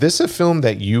 Is this a film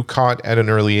that you caught at an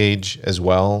early age as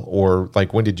well? Or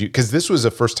like, when did you, because this was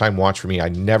a first time watch for me.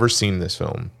 I'd never seen this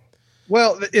film.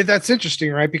 Well, that's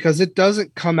interesting, right? Because it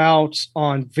doesn't come out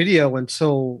on video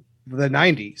until the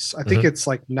 90s. I think it's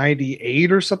like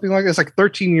 98 or something like that. It's like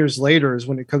 13 years later is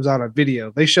when it comes out on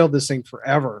video. They shelved this thing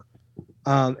forever.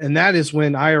 And that is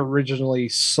when I originally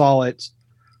saw it.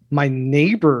 My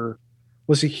neighbor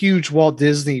was a huge Walt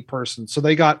Disney person. So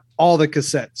they got all the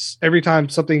cassettes every time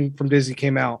something from Disney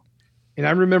came out. And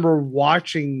I remember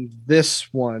watching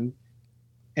this one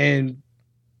and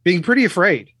being pretty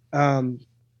afraid.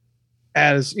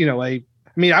 As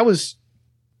I was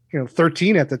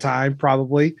 13 at the time,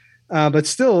 probably. But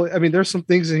still, there's some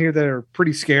things in here that are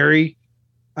pretty scary.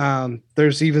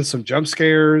 There's even some jump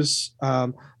scares.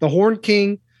 The Horn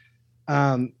King,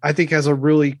 I think, has a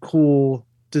really cool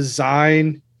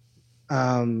design.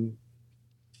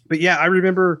 But yeah, I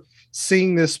remember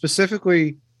seeing this,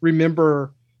 specifically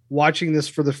remember watching this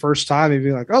for the first time and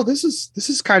being like, oh, this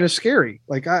is kind of scary.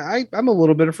 Like I'm a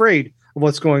little bit afraid of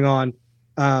what's going on.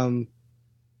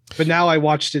 But now I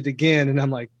watched it again and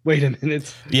I'm like, wait a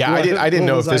minute. Yeah, I didn't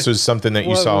know if this was something that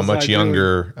you saw much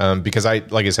younger, because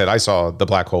like I said, I saw The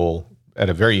Black Hole at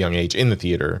a very young age in the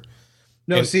theater.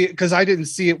 No, see, because I didn't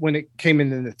see it when it came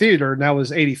in the theater, and that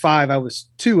was 85. I was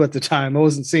 2 at the time. I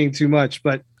wasn't seeing too much,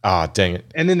 but dang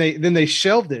it. And then they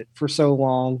shelved it for so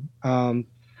long.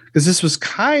 Because this was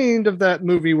kind of that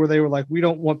movie where they were like, we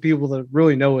don't want people to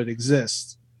really know it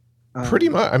exists. Pretty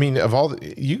much. I mean, of all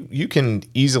you can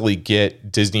easily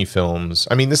get Disney films.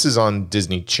 I mean, this is on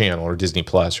Disney Channel or Disney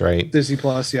Plus, right? Disney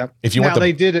Plus, yeah. If you want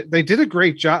they did a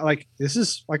great job. Like, this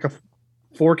is like a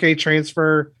 4K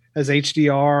transfer as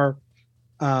HDR.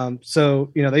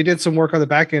 So, they did some work on the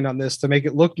back end on this to make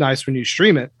it look nice when you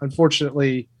stream it.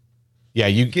 Unfortunately, yeah,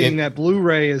 getting that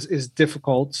Blu-ray is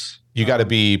difficult. You got to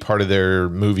be part of their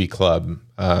movie club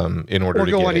in order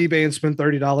to go get on eBay and spend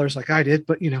 $30 like I did,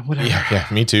 but whatever. Yeah,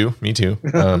 me too.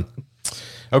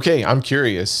 Okay, I'm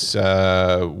curious.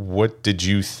 What did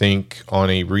you think on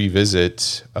a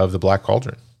revisit of The Black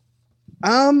Cauldron?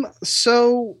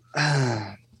 So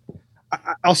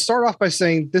I'll start off by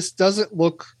saying this doesn't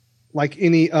look like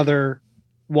any other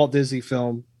Walt Disney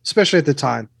film, especially at the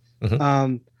time.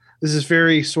 Mm-hmm. This is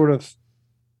very sort of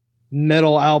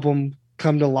metal album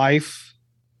come to life,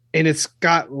 and it's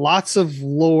got lots of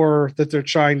lore that they're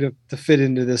trying to fit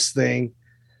into this thing.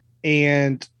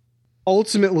 And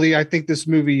ultimately, I think this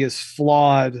movie is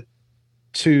flawed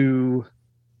to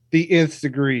the nth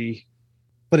degree,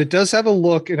 but it does have a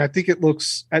look, and I think it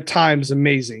looks at times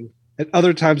amazing. At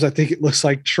other times, I think it looks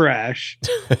like trash.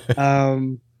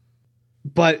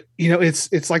 But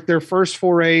it's like their first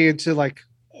foray into like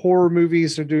horror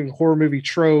movies. They're doing horror movie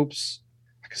tropes.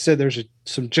 Like I said, there's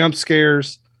some jump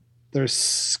scares. There's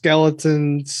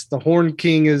skeletons. The Horn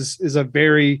King is a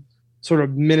very sort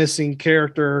of menacing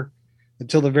character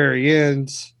until the very end.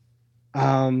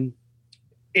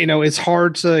 It's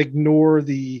hard to ignore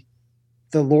the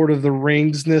Lord of the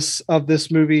Rings-ness of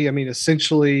this movie. I mean,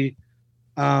 essentially,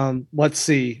 let's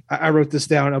see. I wrote this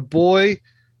down. A boy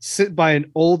sit by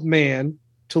an old man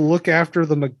to look after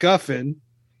the MacGuffin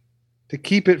to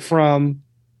keep it from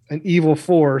an evil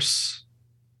force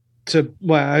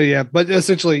but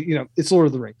essentially, it's Lord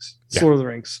of the Rings. It's Lord of the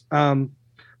Rings.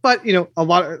 But a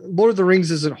lot of Lord of the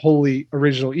Rings isn't wholly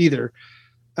original either.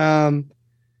 I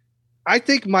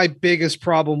think my biggest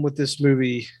problem with this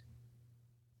movie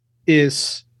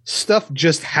is stuff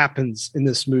just happens in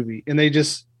this movie, and they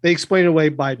explain it away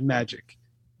by magic.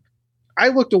 I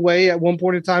looked away at one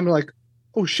point in time and like,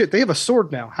 oh shit, they have a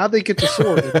sword now. How'd they get the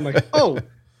sword? And I'm like, oh,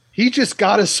 he just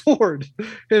got a sword.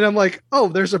 And I'm like, oh,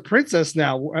 there's a princess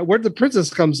now. Where'd the princess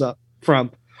comes up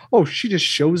from? Oh, she just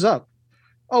shows up.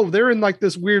 Oh, they're in like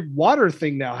this weird water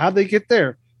thing now. How'd they get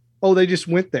there? Oh, they just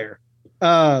went there.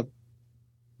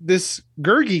 This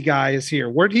Gurgi guy is here.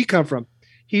 Where'd he come from?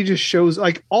 He just shows,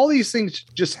 like, all these things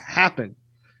just happen.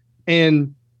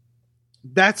 And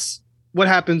that's what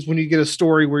happens when you get a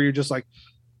story where you're just like,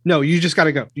 no, you just got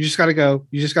to go. You just got to go.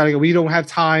 You just got to go. We don't have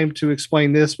time to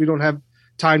explain this. We don't have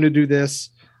time to do this.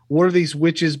 What are these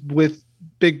witches with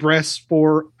big breasts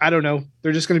for? I don't know.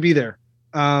 They're just going to be there.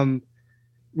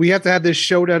 We have to have this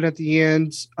showdown at the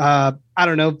end. I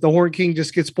don't know. The Horn King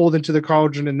just gets pulled into the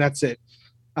cauldron and that's it.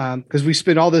 Because we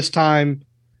spent all this time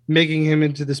making him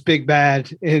into this big bad,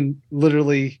 and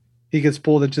literally he gets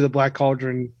pulled into the Black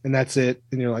Cauldron and that's it.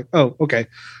 And you're like, oh, okay.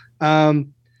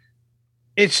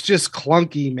 It's just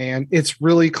clunky, man. It's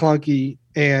really clunky.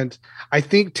 And I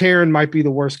think Taron might be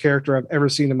the worst character I've ever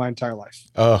seen in my entire life.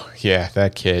 Oh, yeah,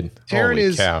 that kid. Taron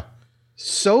is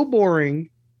so boring.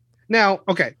 Now,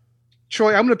 okay,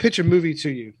 Troy, I'm going to pitch a movie to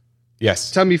you.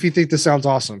 Yes. Tell me if you think this sounds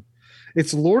awesome.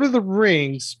 It's Lord of the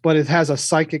Rings, but it has a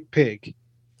psychic pig.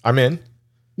 I'm in.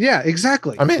 Yeah,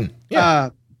 exactly. I'm in. Yeah.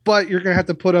 But you're going to have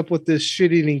to put up with this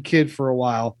shit-eating kid for a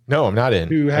while. No, I'm not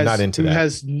in. I'm not into that. Who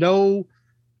has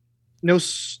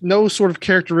no sort of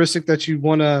characteristic that you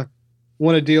want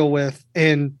to deal with,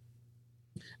 and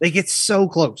they get so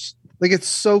close. They get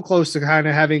so close to kind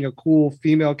of having a cool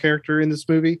female character in this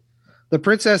movie. The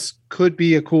princess could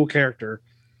be a cool character.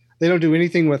 They don't do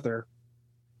anything with her.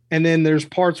 And then there's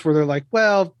parts where they're like,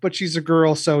 well, but she's a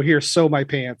girl, so here, sew my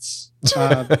pants.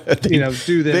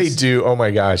 Do this. They do. Oh my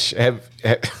gosh.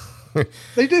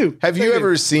 They do. Have you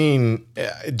ever seen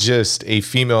just a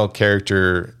female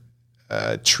character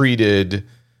treated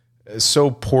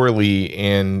so poorly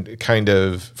and kind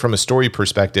of from a story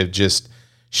perspective, just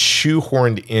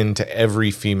shoehorned into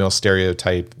every female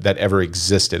stereotype that ever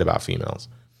existed about females?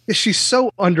 She's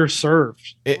so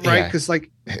underserved, right? Because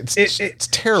it's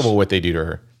terrible what they do to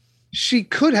her. she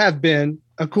could have been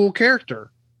a cool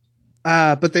character,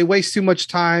 but they waste too much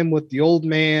time with the old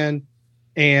man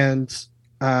and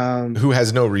who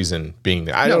has no reason being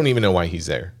there. I don't even know why he's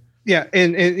there. Yeah,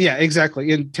 and yeah,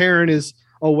 exactly. And Taron is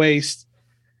a waste.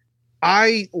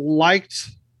 I liked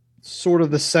sort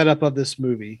of the setup of this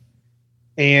movie,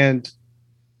 and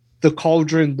the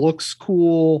cauldron looks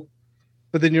cool,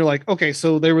 but then you're like, okay,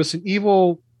 so there was an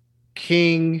evil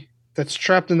king that's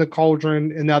trapped in the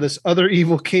cauldron, and now this other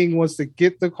evil king wants to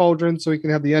get the cauldron so he can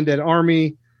have the undead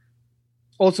army.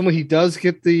 Ultimately, he does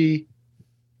get the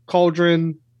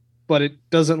cauldron, but it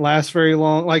doesn't last very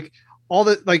long. Like all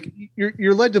that, like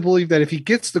you're led to believe that if he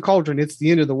gets the cauldron, it's the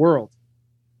end of the world.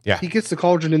 Yeah, he gets the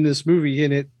cauldron in this movie,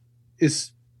 and it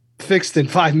is fixed in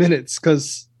 5 minutes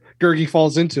because Gurgi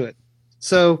falls into it.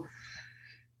 So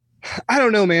I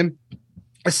don't know, man.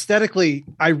 Aesthetically,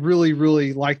 I really,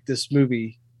 really like this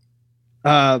movie.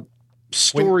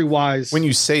 Story wise, when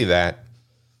you say that,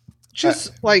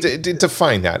 just like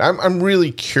define that. I'm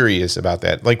really curious about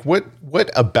that. Like, what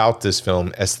about this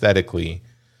film aesthetically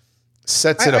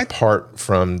sets it apart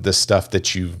from the stuff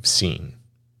that you've seen?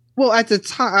 Well, at the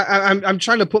time, I'm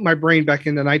trying to put my brain back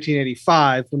into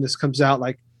 1985 when this comes out.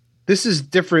 Like, this is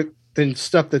different than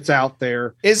stuff that's out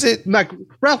there. Is it? Like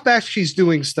Ralph Bakshi's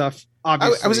doing stuff.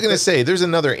 Obviously, I was going to say there's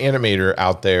another animator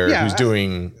out there who's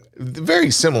doing very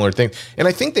similar things, and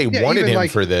I think they wanted him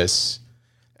for this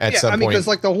at some point. Because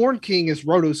like the Horn King is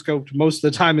rotoscoped most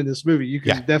of the time in this movie. You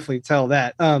can definitely tell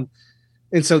that. And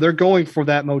so they're going for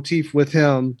that motif with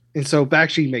him, and so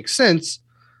Bakshi makes sense.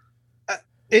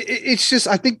 It's just,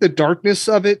 I think the darkness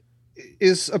of it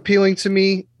is appealing to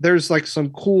me. There's like some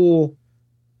cool,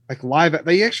 like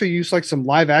they actually use like some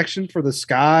live action for the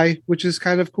sky, which is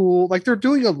kind of cool. Like they're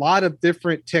doing a lot of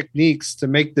different techniques to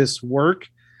make this work.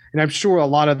 And I'm sure a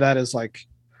lot of that is like,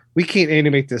 we can't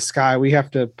animate this sky. We have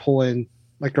to pull in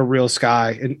like a real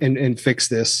sky and fix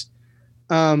this.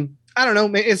 I don't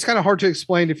know. It's kind of hard to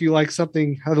explain if you like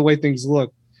something, how the way things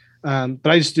look. But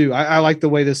I just do. I like the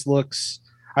way this looks.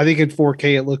 I think in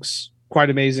 4K, it looks quite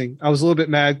amazing. I was a little bit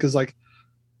mad because like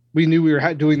we knew we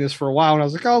were doing this for a while, and I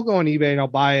was like, I'll go on eBay and I'll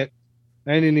buy it.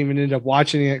 And I didn't even end up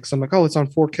watching it because I'm like, oh, it's on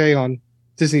 4K on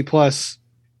Disney Plus.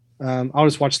 I'll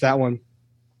just watch that one.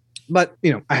 But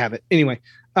I have it anyway.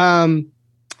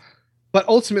 But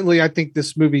ultimately, I think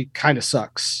this movie kind of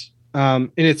sucks,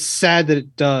 and it's sad that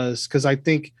it does because I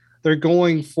think they're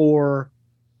going for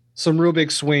some real big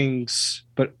swings,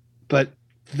 but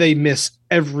they miss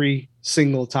every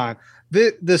single time.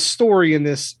 The story in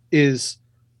this is,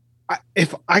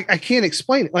 I can't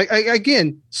explain it. Like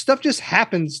again, stuff just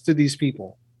happens to these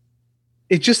people.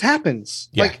 It just happens.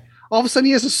 Yeah. Like all of a sudden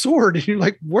he has a sword, and you're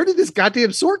like, where did this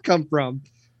goddamn sword come from?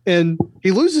 And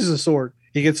he loses a sword.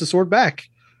 He gets the sword back.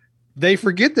 They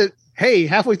forget that, hey,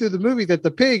 halfway through the movie that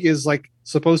the pig is like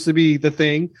supposed to be the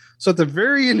thing. So at the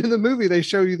very end of the movie, they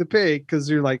show you the pig because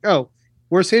you're like, oh,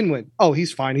 where's Hinwin? Oh,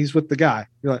 he's fine. He's with the guy.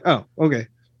 You're like, oh, okay,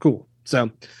 cool. So,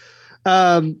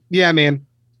 yeah, man,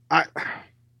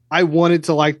 I wanted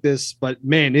to like this, but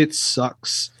man, it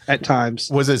sucks at times.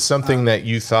 Was it something that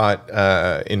you thought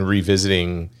in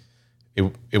revisiting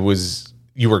it was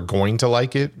you were going to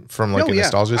like it from like a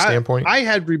nostalgia standpoint? I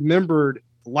had remembered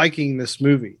liking this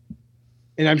movie,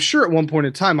 and I'm sure at one point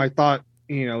in time I thought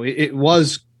it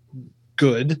was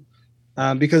good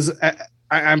because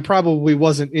I probably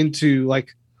wasn't into like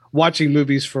watching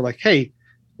movies for like, hey,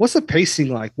 what's the pacing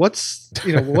like? What's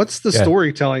what's the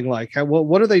storytelling like?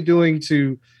 What are they doing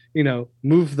to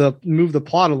move the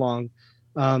plot along?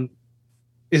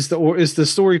 Is the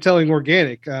storytelling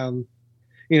organic?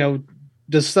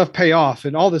 Does stuff pay off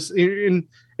and all this? And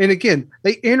again,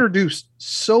 they introduced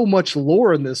so much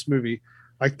lore in this movie,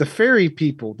 like the fairy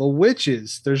people, the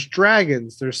witches. There's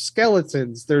dragons. There's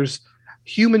skeletons. There's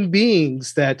human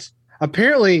beings that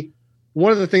apparently.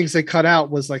 One of the things they cut out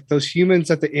was like those humans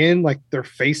at the end, like their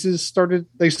faces started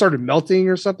melting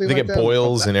or something. They get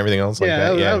boils and everything else like that.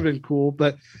 That would have been cool.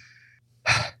 But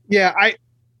yeah,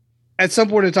 at some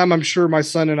point in time, I'm sure my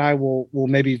son and I will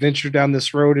maybe venture down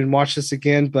this road and watch this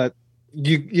again. But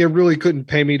you really couldn't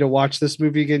pay me to watch this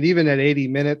movie again, even at 80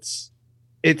 minutes.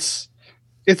 It's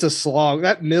a slog.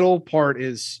 That middle part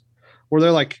is where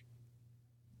they're like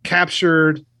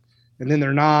captured, and then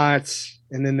they're not,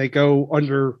 and then they go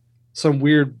under some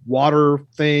weird water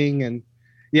thing. And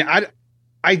yeah,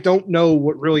 I don't know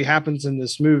what really happens in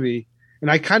this movie.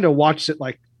 And I kind of watched it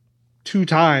like 2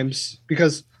 times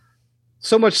because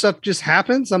so much stuff just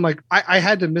happens. I'm like, I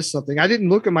had to miss something. I didn't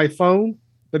look at my phone,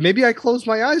 but maybe I closed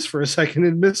my eyes for a second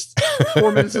and missed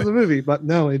 4 minutes of the movie, but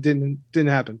no, it didn't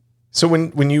happen. So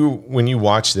when you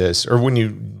watch this, or when you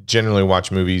generally watch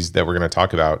movies that we're going to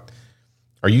talk about,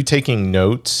 Are you taking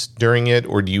notes during it,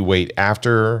 or do you wait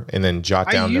after and then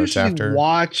jot down notes after?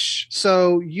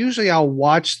 Usually I'll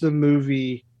watch the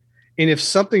movie, and if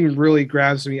something really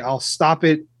grabs me, I'll stop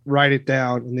it, write it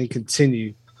down, and then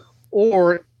continue.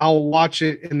 Or I'll watch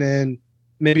it and then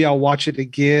maybe I'll watch it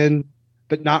again,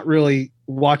 but not really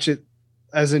watch it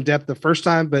as in depth the first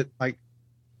time, but like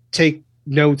take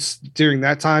notes during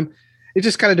that time. It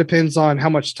just kind of depends on how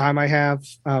much time I have.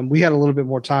 We had a little bit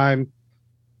more time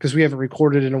because we haven't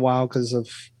recorded in a while because of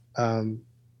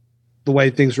the way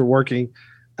things were working.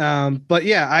 But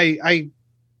yeah, I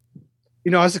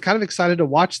was kind of excited to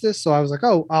watch this. So I was like,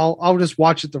 oh, I'll just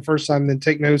watch it the first time, then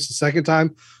take notes the second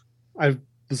time. I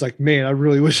was like, man, I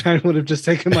really wish I would have just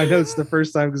taken my notes the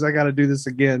first time because I got to do this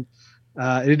again.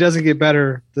 It doesn't get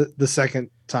better the second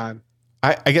time.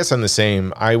 I guess I'm the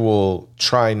same. I will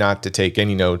try not to take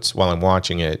any notes while I'm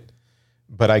watching it,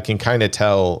 but I can kind of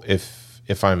tell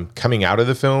if I'm coming out of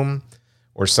the film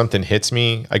or something hits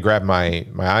me. I grab my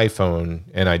iPhone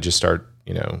and I just start,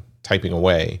 typing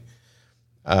away.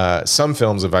 Some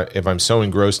films, if I'm so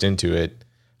engrossed into it,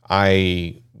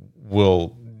 I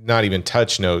will not even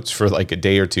touch notes for like a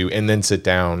day or two and then sit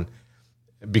down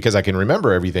because I can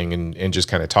remember everything and just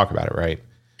kind of talk about it, right?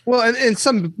 Well, and in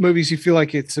some movies, you feel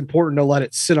like it's important to let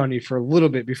it sit on you for a little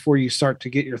bit before you start to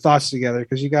get your thoughts together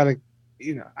because you got to,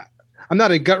 I'm not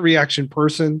a gut reaction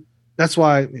person. That's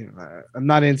why I'm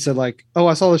not into like, oh,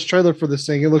 I saw this trailer for this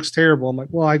thing. It looks terrible. I'm like,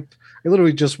 well, I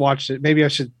literally just watched it. Maybe I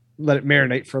should let it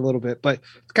marinate for a little bit. But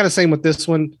it's kind of same with this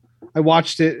one. I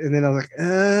watched it and then I was like,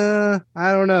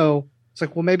 I don't know. It's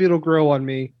like, well, maybe it'll grow on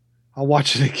me. I'll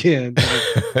watch it again.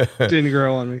 But it didn't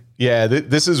grow on me. Yeah,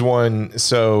 this is one.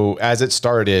 So as it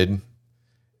started,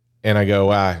 and I go,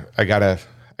 I gotta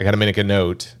make a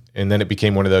note, and then it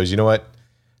became one of those. You know what?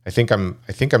 I think I'm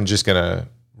just gonna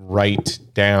write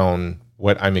down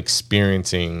what I'm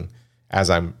experiencing as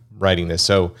I'm writing this.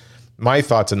 So my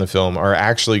thoughts in the film are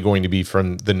actually going to be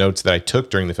from the notes that I took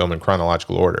during the film in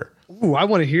chronological order. Ooh, I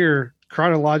want to hear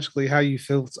chronologically how you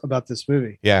feel about this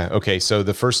movie. Yeah. Okay. So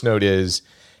the first note is.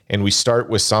 And we start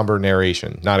with somber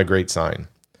narration, not a great sign.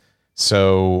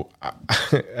 So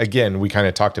again, we kind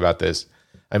of talked about this.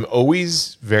 I'm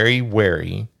always very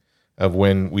wary of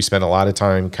when we spend a lot of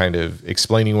time kind of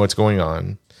explaining what's going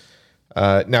on.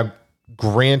 Now,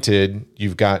 granted,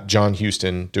 you've got John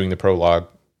Huston doing the prologue.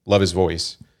 Love his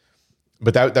voice.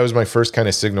 But that was my first kind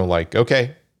of signal like,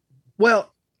 okay.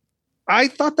 Well, I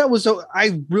thought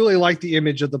I really like the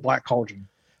image of the Black Cauldron.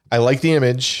 I like the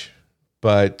image.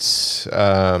 But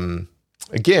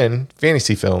again,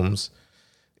 fantasy films,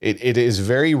 it is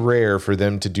very rare for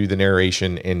them to do the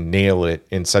narration and nail it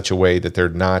in such a way that they're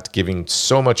not giving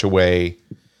so much away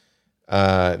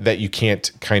that you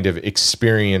can't kind of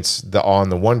experience the awe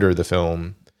and the wonder of the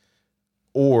film.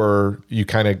 Or you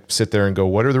kind of sit there and go,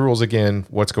 what are the rules again?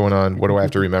 What's going on? What do I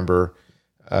have to remember?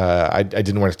 I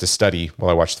didn't want to have to study while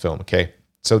I watched the film. Okay.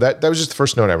 So that was just the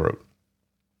first note I wrote.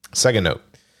 Second note.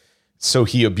 So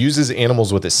he abuses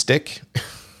animals with a stick.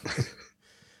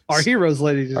 Our hero's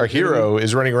lady. Our hero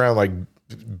is running around like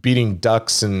beating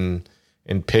ducks and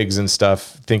pigs and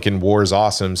stuff, thinking war is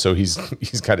awesome. So he's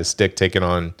got a stick taking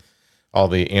on all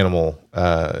the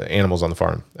animals on the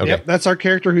farm. Okay, yep, that's our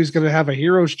character who's going to have a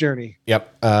hero's journey.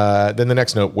 Yep. Then the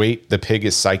next note. Wait, the pig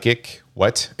is psychic.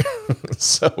 What?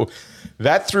 So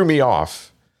that threw me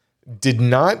off. Did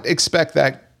not expect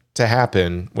that to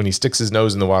happen when he sticks his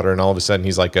nose in the water and all of a sudden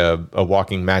he's like a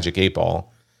walking magic 8-ball.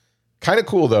 Kind of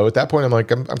cool though. At that point, I'm like,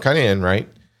 I'm kind of in, right?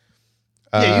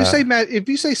 Yeah, you say Matt. If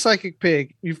you say psychic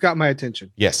pig, you've got my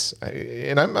attention. Yes,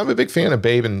 and I'm a big fan of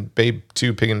Babe and Babe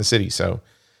 2, Pig in the City. So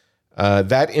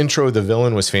that intro of the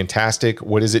villain was fantastic.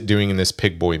 What is it doing in this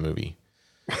Pig Boy movie?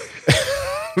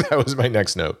 That was my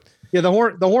next note. Yeah, the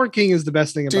Horn King is the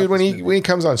best thing about dude. When he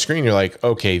comes on screen, you're like,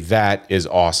 okay, that is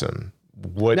awesome.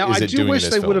 What now, is it doing in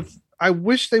this film? I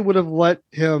wish they would have let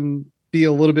him be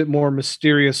a little bit more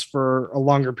mysterious for a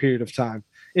longer period of time.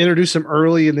 Introduce him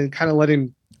early and then kind of let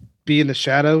him be in the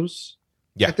shadows.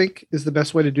 Yeah, I think is the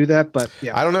best way to do that. But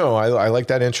yeah, I don't know. I like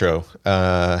that intro.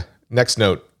 Next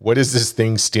note. What is this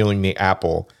thing stealing the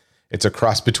apple? It's a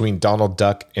cross between Donald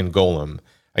Duck and Golem.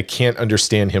 I can't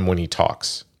understand him when he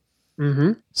talks.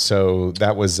 Mm-hmm. So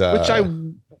that was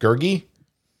Gurgi.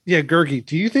 Yeah, Gurgi.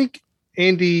 Do you think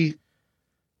Andy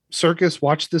Serkis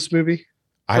watched this movie?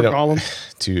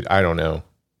 Dude, I don't know.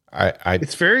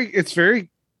 It's very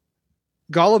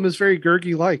Gollum is very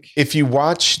Gurgi like. If you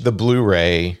watch the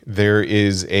Blu-ray, there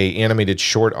is a animated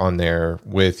short on there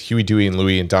with Huey, Dewey, and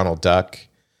Louie and Donald Duck,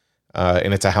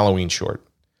 and it's a Halloween short.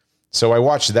 So I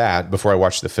watched that before I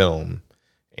watched the film,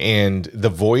 and the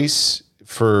voice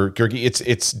for Gurgi,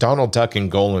 it's Donald Duck and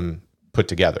Golem put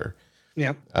together.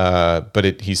 Yeah.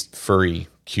 But he's furry,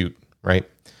 cute, right?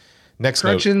 Next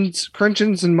note.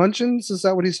 Crunchins and munchins. Is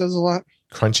that what he says a lot?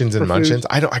 Crunchins and munchins.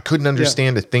 I couldn't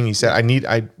understand a thing he said.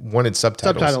 I wanted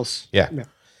subtitles. Yeah.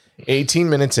 18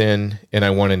 minutes in and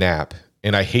I want a nap.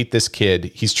 And I hate this kid.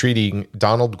 He's treating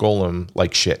Donald Golem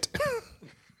like shit.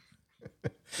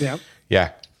 Yeah.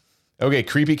 Yeah. Okay,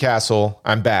 Creepy Castle.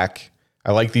 I'm back.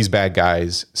 I like these bad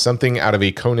guys. Something out of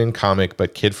a Conan comic,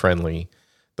 but kid friendly.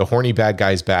 The horny bad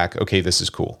guy's back. Okay, this is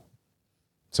cool.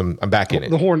 So I'm back in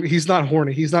it. The horn. He's not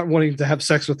horny. He's not wanting to have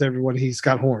sex with everyone. He's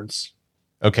got horns.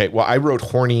 Okay, well, I wrote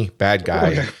horny bad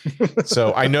guy. Okay.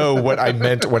 So I know what I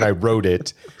meant when I wrote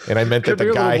it. And I meant that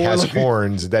the guy has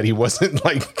horns, that he wasn't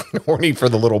like horny for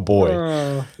the little boy.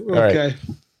 Okay. All right.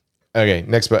 Okay,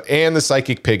 next book. And the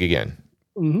psychic pig again.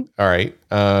 Mm-hmm. All right.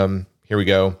 Here we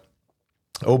go.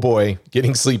 Oh boy,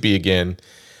 getting sleepy again.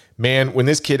 Man, when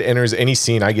this kid enters any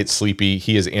scene, I get sleepy.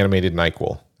 He is animated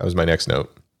NyQuil. That was my next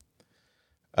note.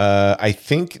 I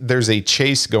think there's a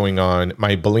chase going on.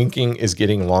 My blinking is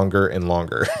getting longer and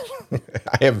longer.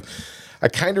 I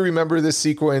kind of remember this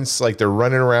sequence, like they're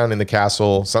running around in the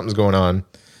castle. Something's going on.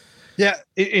 Yeah.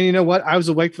 And you know what? I was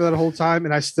awake for that whole time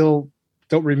and I still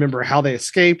don't remember how they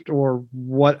escaped or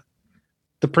what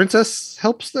the princess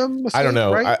helps them escape, I don't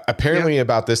know. Right? Apparently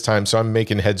about this time, so I'm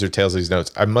making heads or tails of these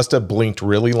notes. I must have blinked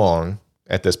really long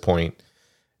at this point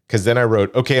because then I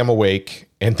wrote, okay, I'm awake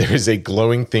and there's a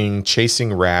glowing thing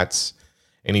chasing rats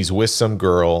and he's with some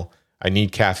girl. I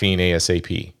need caffeine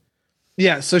ASAP.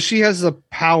 Yeah, so she has the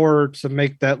power to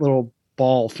make that little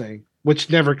ball thing, which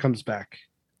never comes back.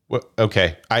 Well,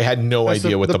 okay. I had no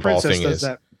idea what the ball thing is.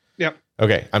 That. Yep.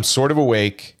 Okay. I'm sort of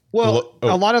awake. Well,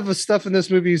 a lot of the stuff in this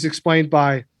movie is explained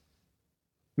by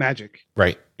magic.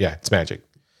 Right. Yeah, it's magic.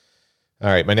 All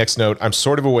right. My next note. I'm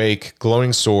sort of awake.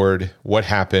 Glowing sword. What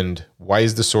happened? Why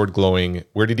is the sword glowing?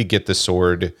 Where did he get the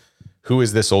sword? Who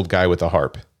is this old guy with a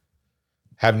harp?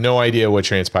 Have no idea what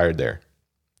transpired there.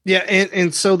 Yeah,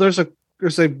 and so there's a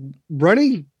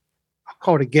running, I'll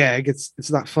call it a gag. It's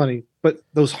not funny, but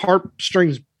those harp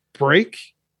strings break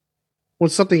when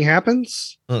something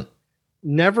happens.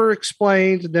 Never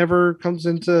explained, never comes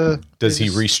into. Does he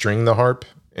restring the harp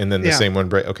and then the same one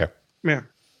break? Okay.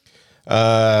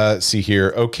 Yeah. See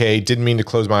here. Okay. Didn't mean to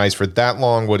close my eyes for that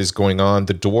long. What is going on?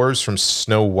 The dwarves from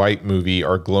Snow White movie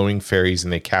are glowing fairies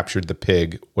and they captured the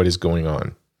pig. What is going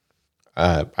on?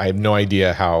 I have no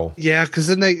idea how. Yeah. Cause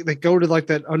then they go to like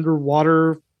that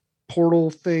underwater portal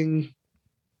thing.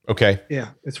 Okay. Yeah.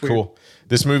 It's weird. Cool.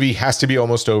 This movie has to be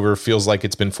almost over. Feels like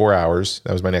it's been 4 hours.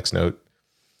 That was my next note.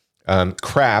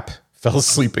 Crap. Fell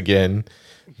asleep again.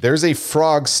 There's a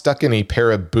frog stuck in a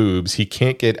pair of boobs. He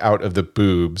can't get out of the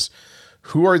boobs.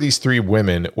 Who are these three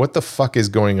women? What the fuck is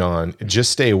going on?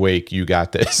 Just stay awake. You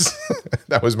got this.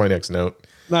 That was my next note.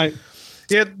 Right.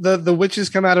 Yeah. The witches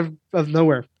come out of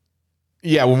nowhere.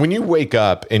 Yeah. When you wake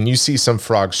up and you see some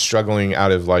frogs struggling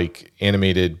out of like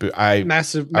animated,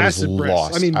 massive breasts.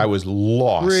 Lost. I mean, I was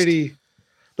lost. Pretty.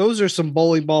 Those are some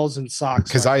bowling balls and socks.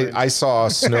 Because I saw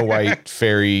Snow White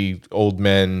fairy old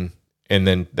men and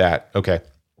then that. Okay.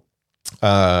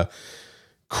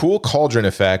 Cool cauldron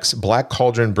effects. Black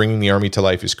Cauldron bringing the army to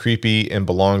life is creepy and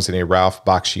belongs in a Ralph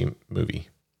Bakshi movie.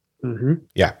 Mm-hmm.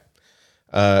 Yeah.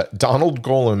 Donald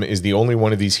Golem is the only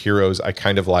one of these heroes I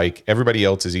kind of like. Everybody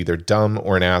else is either dumb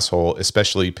or an asshole,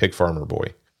 especially Pig Farmer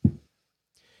Boy.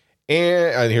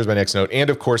 And here's my next note. And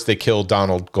of course, they kill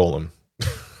Donald Golem.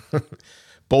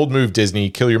 Bold move, Disney.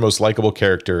 Kill your most likable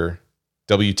character.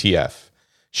 WTF.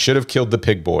 Should have killed the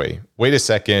pig boy. Wait a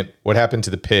second. What happened to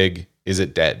the pig? Is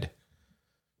it dead?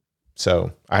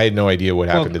 So I had no idea what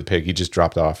happened to the pig. He just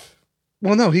dropped off.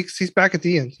 Well, no, he's back at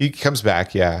the end. He comes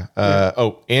back. Yeah.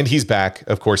 And he's back.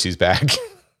 Of course he's back.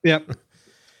 Yep.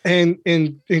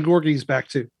 And Gorgie's back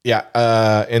too. Yeah.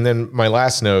 And then my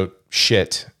last note,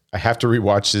 shit. I have to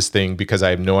rewatch this thing because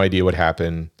I have no idea what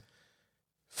happened.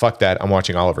 Fuck that. I'm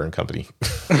watching Oliver and Company.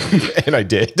 And I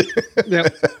did.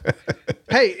 Yep.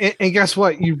 Hey, and guess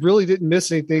what? You really didn't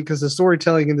miss anything because the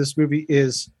storytelling in this movie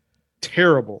is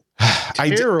terrible.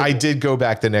 I did go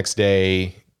back the next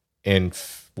day and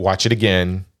watch it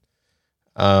again.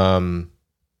 Man,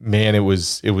 it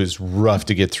was rough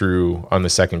to get through on the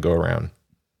second go around.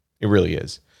 It really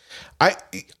is.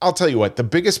 I'll tell you what, the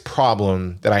biggest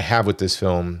problem that I have with this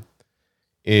film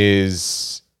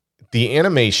is the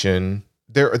animation.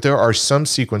 There are some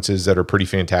sequences that are pretty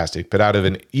fantastic, but out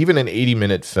of even an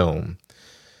 80-minute film,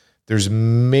 there's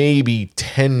maybe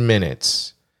 10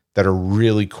 minutes that are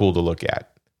really cool to look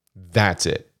at. That's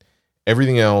it.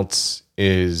 Everything else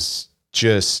is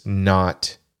just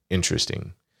not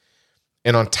interesting.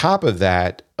 And on top of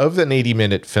that, of an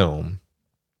 80-minute film,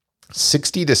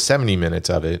 60 to 70 minutes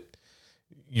of it,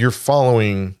 you're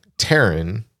following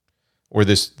Terran, or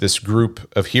this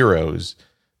group of heroes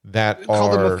that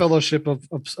Call them are a fellowship of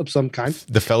some kind.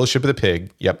 the Fellowship of the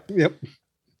Pig. Yep. Yep.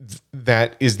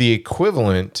 That is the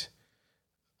equivalent.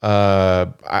 I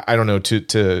don't know,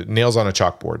 to nails on a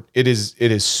chalkboard. It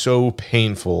is so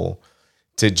painful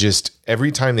to just,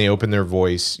 every time they open their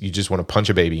voice, you just want to punch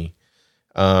a baby.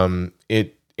 And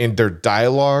their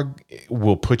dialogue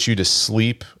will put you to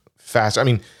sleep fast. I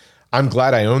mean, I'm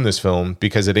glad I own this film,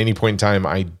 because at any point in time,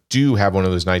 I do have one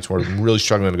of those nights where I'm really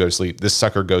struggling to go to sleep. This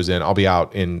sucker goes in, I'll be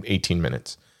out in 18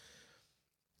 minutes.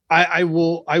 I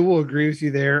will agree with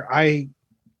you there. I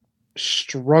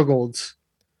struggled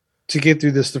to get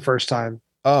through this the first time.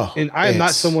 Oh, and I am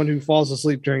not someone who falls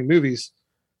asleep during movies.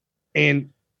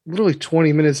 And literally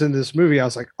 20 minutes into this movie, I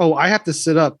was like, oh, I have to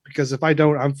sit up, because if I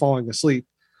don't, I'm falling asleep.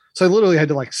 So I literally had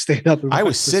to like stand up. I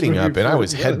was sitting up and I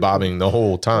was head bobbing the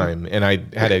whole time. And I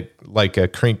had a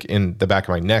crink in the back of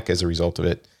my neck as a result of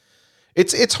it.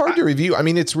 It's hard to review. I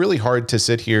mean, it's really hard to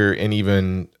sit here and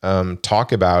even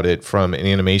talk about it from an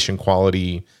animation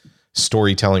quality,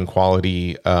 storytelling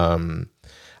quality.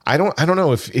 I don't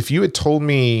know if you had told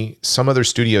me some other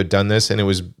studio had done this and it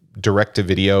was direct to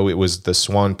video, it was the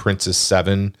Swan Princess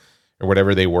 7 or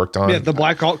whatever they worked on. Yeah, the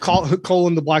Black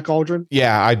colon the Black Cauldron.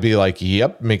 Yeah, I'd be like,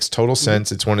 yep, makes total sense.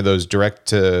 Mm-hmm. It's one of those direct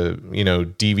to,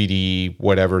 DVD,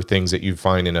 whatever things that you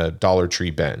find in a Dollar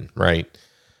Tree bin, right?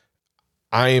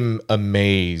 I'm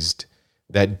amazed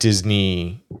that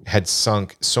Disney had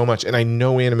sunk so much. And I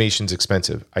know animation's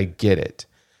expensive. I get it.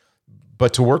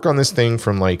 But to work on this thing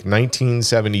from like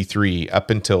 1973 up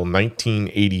until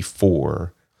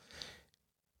 1984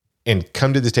 and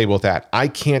come to the table with that, I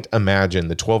can't imagine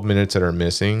the 12 minutes that are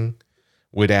missing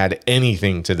would add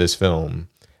anything to this film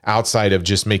outside of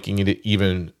just making it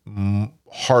even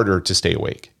harder to stay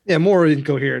awake. Yeah, more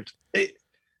incoherent.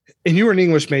 And you were an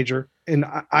English major and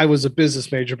I was a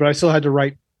business major, but I still had to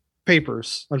write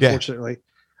papers, unfortunately.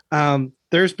 Yeah.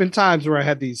 There's been times where I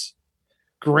had these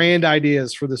grand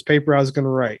ideas for this paper I was going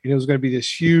to write. And it was going to be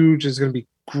this huge, it's going to be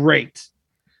great.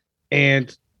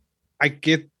 And I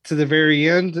get to the very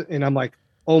end and I'm like,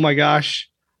 oh my gosh,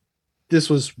 this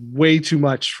was way too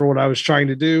much for what I was trying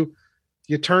to do.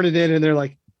 You turn it in and they're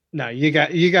like, no, you got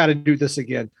to do this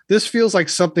again. This feels like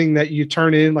something that you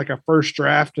turn in like a first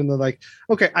draft and they're like,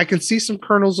 okay, I can see some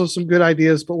kernels of some good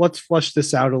ideas, but let's flush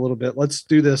this out a little bit. Let's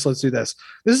do this. Let's do this.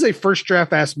 This is a first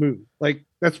draft ass movie. Like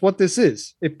that's what this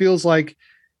is. It feels like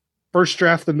first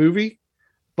draft the movie,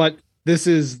 but this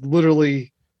is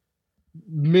literally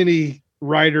many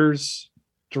writers,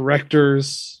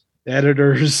 directors,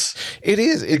 editors. It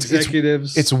is.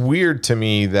 Executives. It's weird to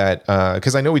me that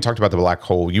because I know we talked about the Black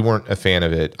Hole. You weren't a fan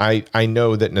of it. I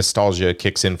know that nostalgia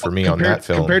kicks in for me on that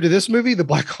film. Compared to this movie, the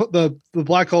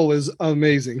Black Hole is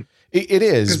amazing. It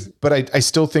is, but I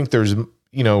still think there's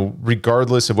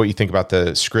regardless of what you think about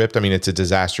the script. I mean, it's a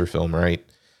disaster film, right?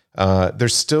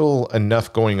 There's still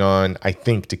enough going on, I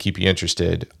think, to keep you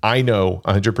interested. I know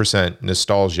 100%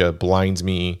 nostalgia blinds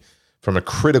me from a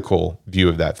critical view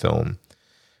of that film.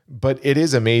 But it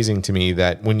is amazing to me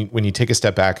that when you take a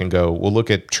step back and go, well,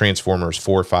 look at Transformers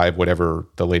 4 or 5, whatever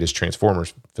the latest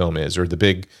Transformers film is, or the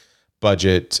big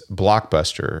budget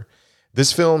blockbuster,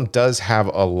 this film does have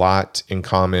a lot in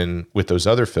common with those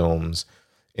other films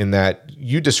in that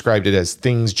you described it as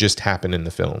things just happen in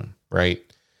the film, right?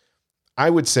 I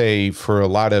would say for a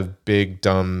lot of big,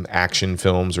 dumb action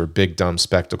films or big, dumb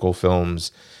spectacle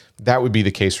films, that would be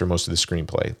the case for most of the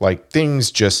screenplay. Like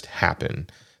things just happen.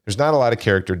 There's not a lot of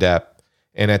character depth.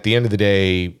 And at the end of the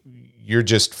day, you're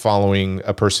just following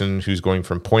a person who's going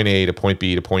from point A to point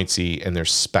B to point C, and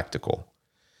there's spectacle.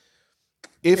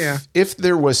 If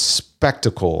there was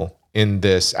spectacle in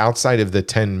this outside of the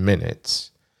 10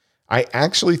 minutes, I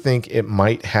actually think it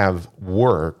might have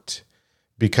worked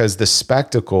because the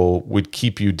spectacle would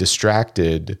keep you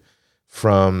distracted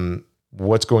from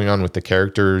what's going on with the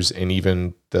characters and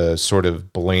even the sort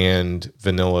of bland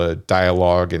vanilla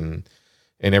dialogue and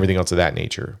everything else of that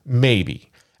nature.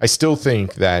 Maybe. I still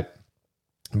think that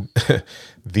I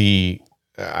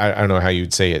don't know how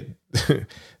you'd say it,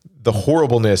 the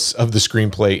horribleness of the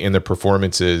screenplay and the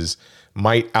performances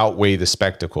might outweigh the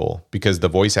spectacle because the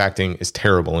voice acting is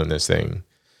terrible in this thing.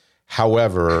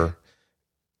 However,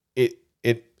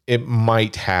 it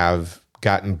might have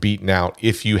gotten beaten out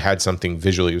if you had something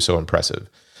visually so impressive.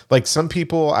 Like some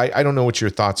people, I don't know what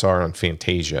your thoughts are on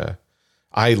Fantasia.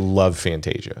 I love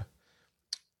Fantasia.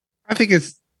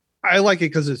 I like it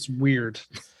because it's weird.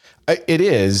 It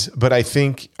is, but I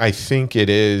think it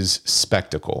is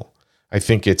spectacle. I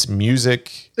think it's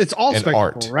music. It's all and spectacle,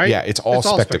 art. right? Yeah, it's all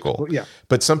spectacle. Yeah.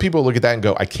 But some people look at that and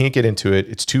go, I can't get into it.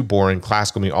 It's too boring.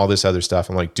 Classical music, all this other stuff.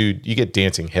 I'm like, dude, you get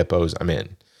dancing hippos. I'm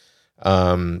in.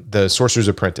 The Sorcerer's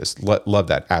Apprentice, love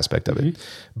that aspect of it.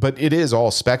 But it is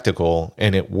all spectacle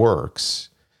and it works.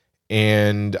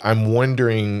 And I'm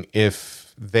wondering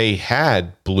if they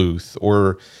had Bluth,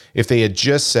 or if they had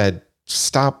just said,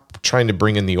 stop trying to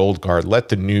bring in the old guard. Let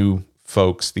the new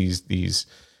folks, these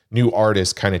new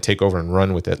artists kind of take over and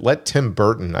run with it. Let Tim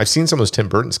Burton, I've seen some of those Tim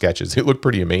Burton sketches. They look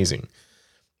pretty amazing.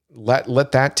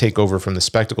 Let that take over from the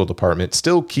spectacle department.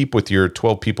 Still keep with your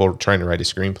 12 people trying to write a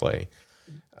screenplay.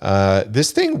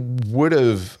 This thing would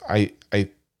have, I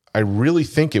really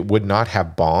think it would not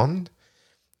have bombed,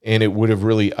 and it would have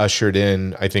really ushered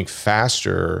in, I think,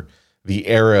 faster the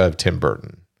era of Tim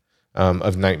Burton,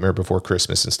 of Nightmare Before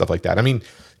Christmas and stuff like that. I mean,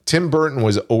 Tim Burton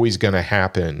was always going to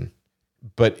happen,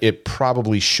 but it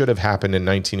probably should have happened in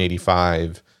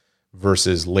 1985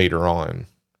 versus later on,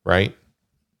 right?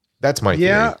 That's my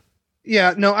theory.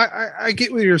 Yeah. No, I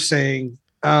get what you're saying.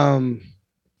 Yeah,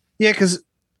 because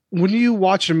when you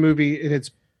watch a movie and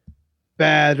it's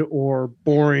bad or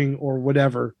boring or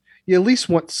whatever, you at least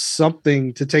want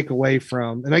something to take away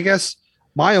from. And I guess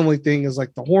my only thing is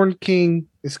like the Horn King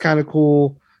is kind of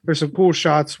cool. There's some cool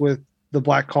shots with the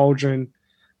Black Cauldron,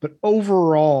 but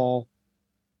overall,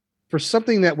 for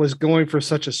something that was going for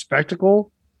such a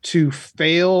spectacle to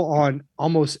fail on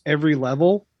almost every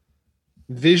level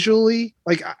visually,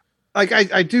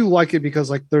 I do like it because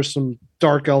like there's some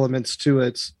dark elements to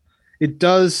it. It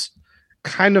does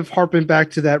kind of harken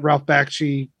back to that Ralph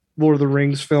Bakshi Lord of the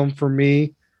Rings film for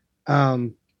me.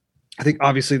 I think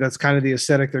obviously that's kind of the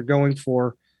aesthetic they're going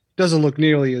for. Doesn't look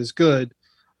nearly as good,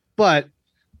 but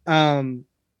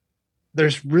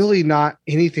there's really not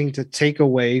anything to take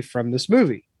away from this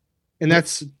movie. And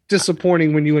that's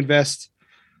disappointing when you invest.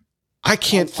 I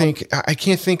can't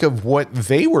think of what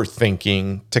they were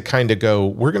thinking to kind of go,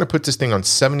 we're going to put this thing on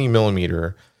 70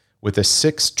 millimeter with a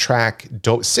 6-track,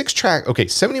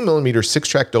 70 millimeter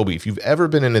 6-track Dolby. If you've ever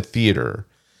been in a theater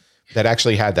that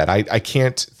actually had that, I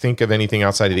can't think of anything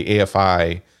outside of the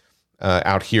AFI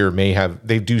out here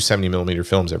they do 70 millimeter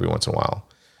films every once in a while.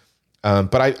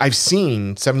 But I've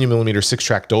seen 70 millimeter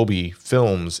 6-track Dolby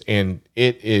films, and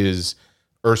it is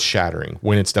earth-shattering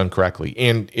when it's done correctly,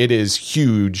 and it is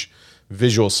huge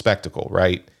visual spectacle,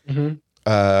 right?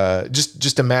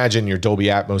 Just imagine your Dolby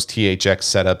Atmos THX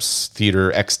setups,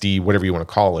 theater XD, whatever you want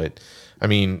to call it. I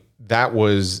mean, that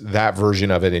was that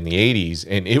version of it in the 80s,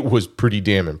 and it was pretty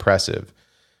damn impressive.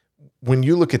 When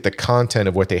you look at the content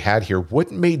of what they had here,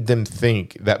 what made them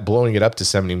think that blowing it up to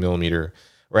 70 millimeter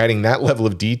or adding that level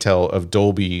of detail of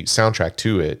Dolby soundtrack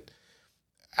to it,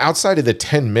 outside of the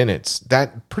 10 minutes,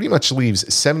 that pretty much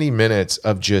leaves 70 minutes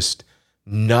of just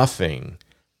nothing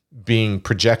being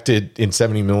projected in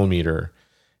 70 millimeter.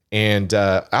 And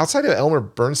outside of Elmer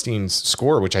Bernstein's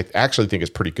score, which I actually think is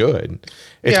pretty good.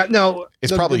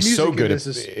 It's probably so good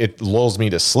it lulls me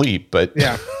to sleep. But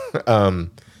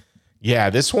yeah,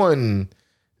 this one,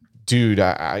 dude,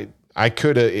 I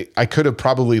could have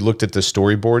probably looked at the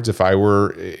storyboards if I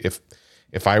were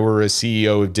a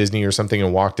CEO of Disney or something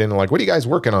and walked in and like, what are you guys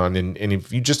working on? And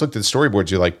if you just looked at the storyboards,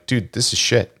 you're like, dude, this is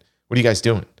shit. What are you guys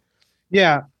doing?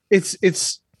 Yeah,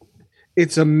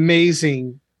 it's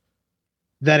amazing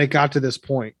that it got to this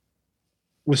point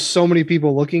with so many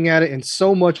people looking at it and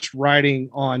so much writing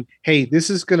on, hey,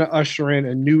 this is going to usher in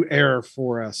a new era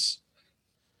for us.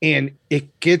 And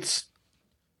it gets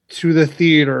to the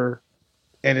theater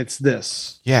and it's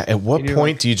this. Yeah. At what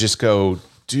point do you just go,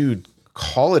 dude,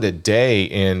 call it a day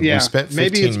and we spent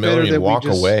 15 million and walk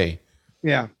away?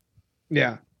 Yeah.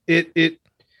 Yeah. I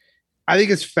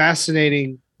think it's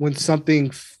fascinating when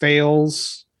something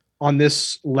fails on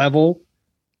this level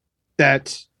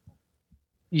that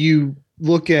you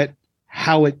look at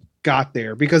how it got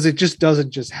there, because it just doesn't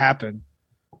just happen.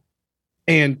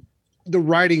 And the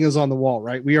writing is on the wall,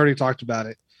 right? We already talked about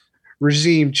it.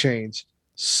 Regime change,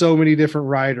 so many different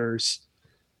writers,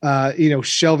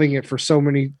 shelving it for so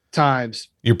many times.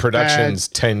 Your production's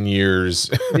 10 years.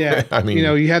 Yeah. I mean,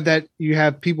 you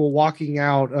have people walking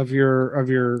out of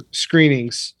your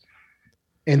screenings,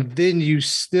 and then you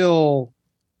still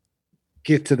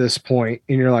get to this point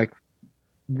and you're like,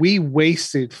 we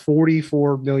wasted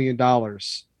 $44 million.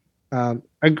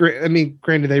 I mean,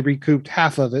 granted, they recouped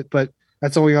half of it, but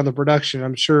that's only on the production.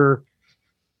 I'm sure,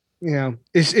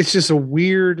 it's just a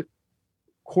weird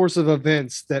course of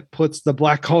events that puts the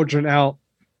Black Cauldron out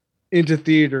into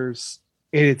theaters.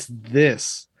 And it's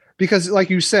this, because like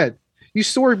you said, you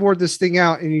storyboard this thing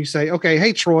out and you say, okay,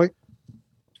 hey, Troy,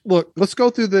 look, let's go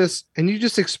through this. And you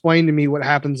just explain to me what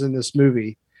happens in this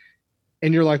movie.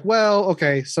 and you're like, well,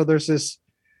 okay, so there's this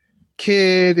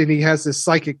kid and he has this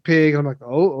psychic pig. I'm like,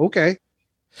 oh, okay.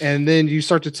 And then you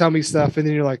start to tell me stuff, and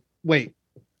then you're like, wait,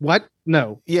 what?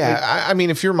 No. Yeah, I mean,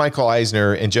 if you're Michael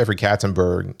Eisner and Jeffrey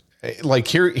Katzenberg, like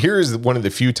here is one of the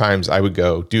few times I would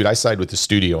go, dude, I side with the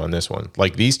studio on this one.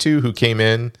 Like these two who came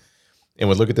in and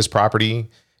would look at this property,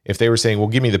 if they were saying, well,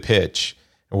 give me the pitch.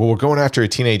 Well, we're going after a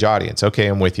teenage audience. Okay,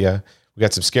 I'm with you. We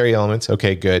got some scary elements.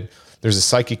 Okay, good. There's a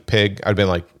psychic pig. I'd been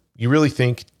like, you really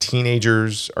think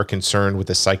teenagers are concerned with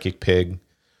a psychic pig?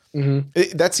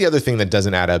 That's the other thing that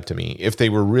doesn't add up to me. If they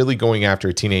were really going after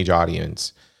a teenage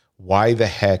audience, why the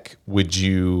heck would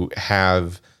you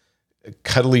have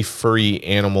cuddly furry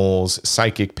animals,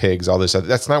 psychic pigs, all this other?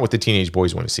 That's not what the teenage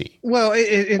boys want to see. Well,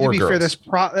 and to be fair, that's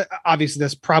obviously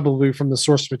that's probably from the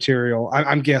source material.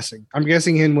 I'm guessing. I'm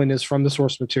guessing Hinwin is from the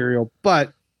source material,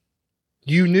 but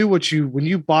you knew when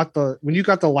you got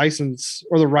the license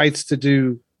or the rights to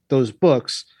do those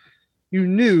books, you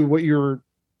knew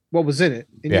what was in it,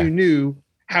 and you knew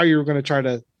how you were going to try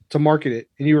to market it,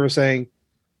 and you were saying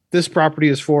this property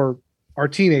is for our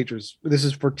teenagers. This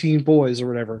is for teen boys or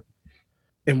whatever.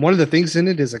 And one of the things in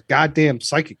it is a goddamn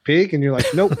psychic pig. And you're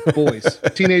like, nope, boys,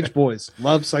 teenage boys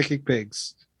love psychic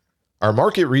pigs. Our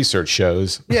market research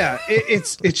shows. Yeah.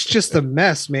 It's just a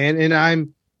mess, man.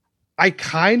 And I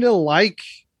kind of like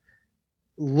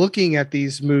looking at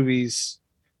these movies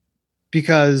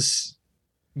because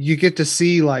you get to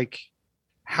see like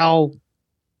how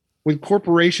when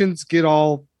corporations get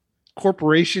all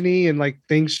corporation-y and like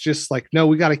things just like, no,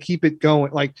 we got to keep it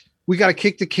going. Like we got to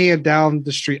kick the can down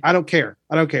the street. I don't care.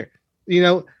 You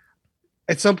know,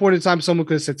 at some point in time, someone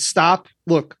could have said, stop,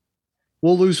 look,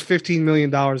 we'll lose $15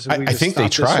 million. I think they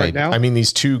tried. Right now. I mean,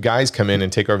 these two guys come in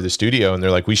and take over the studio and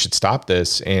they're like, we should stop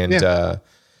this. And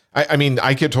I mean,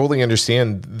 I could totally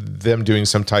understand them doing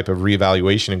some type of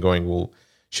reevaluation and going, well,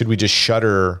 should we just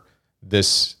shutter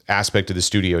this aspect of the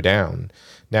studio down?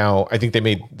 Now, I think they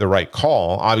made the right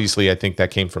call. Obviously, I think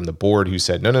that came from the board who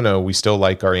said, no, we still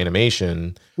like our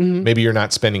animation. Maybe you're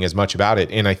not spending as much about it.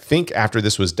 And I think after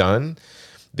this was done,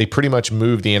 they pretty much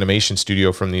moved the animation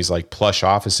studio from these like plush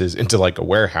offices into like a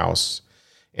warehouse.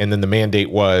 And then the mandate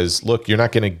was, look, you're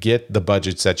not going to get the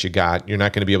budgets that you got. You're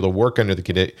not going to be able to work under the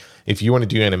cadet. If you want to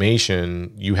do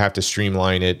animation, you have to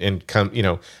streamline it and come,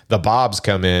 the Bobs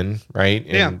come in, right?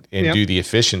 And do the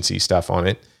efficiency stuff on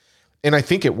it. And I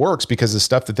think it works because the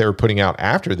stuff that they were putting out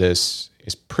after this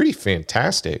is pretty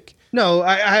fantastic. No,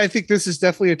 I think this is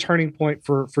definitely a turning point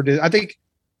for Disney. I think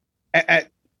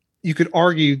you could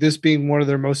argue this being one of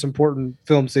their most important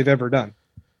films they've ever done.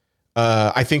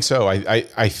 I think so.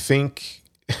 I think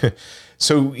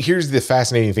so. Here's the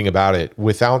fascinating thing about it.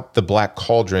 Without the Black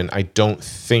Cauldron, I don't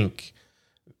think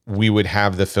we would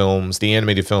have the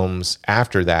animated films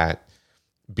after that.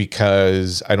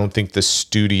 Because I don't think the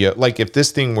studio, like if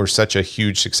this thing were such a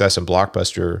huge success and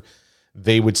blockbuster,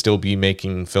 they would still be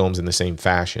making films in the same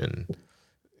fashion.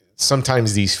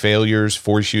 Sometimes these failures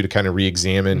force you to kind of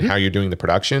re-examine how you're doing the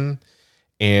production.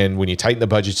 And when you tighten the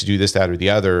budget to do this, that, or the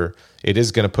other, it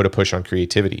is going to put a push on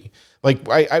creativity. Like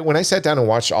when I sat down and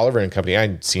watched Oliver and Company, I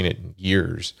hadn't seen it in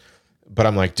years, but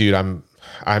I'm like, dude, I'm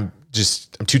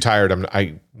too tired.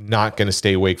 I'm not going to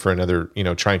stay awake for another,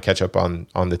 try and catch up on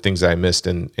the things that I missed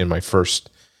in my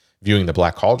first viewing the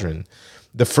Black Cauldron.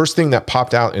 The first thing that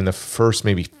popped out in the first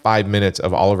maybe 5 minutes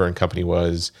of Oliver and Company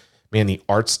was, man, the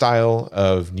art style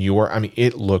of New York. I mean,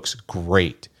 it looks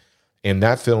great. And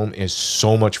that film is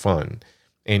so much fun.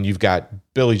 And you've got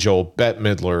Billy Joel, Bette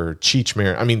Midler, Cheech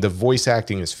Marin. I mean, the voice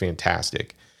acting is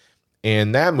fantastic.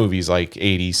 And that movie's like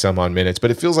 80 some odd minutes,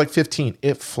 but it feels like 15.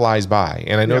 It flies by.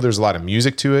 And I know there's a lot of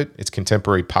music to it. It's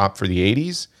contemporary pop for the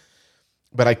 80s,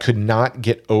 but I could not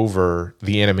get over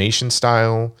the animation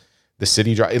style, the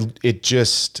city drive. It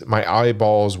just, my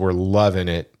eyeballs were loving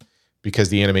it because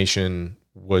the animation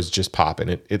was just popping.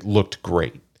 It looked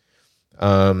great.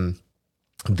 It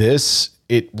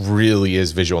really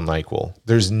is visual NyQuil.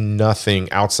 There's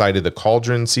nothing outside of the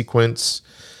cauldron sequence,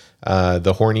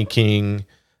 the Horny King.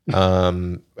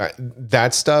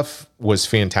 That stuff was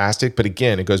fantastic, but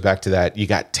again, it goes back to that you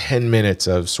got 10 minutes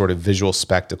of sort of visual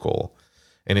spectacle,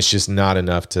 and it's just not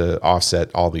enough to offset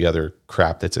all the other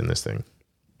crap that's in this thing.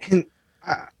 And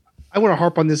I want to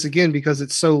harp on this again because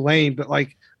it's so lame, but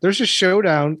like there's a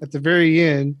showdown at the very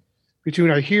end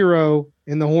between our hero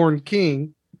and the Horn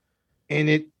King,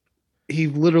 and he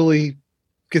literally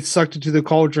gets sucked into the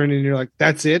cauldron, and you're like,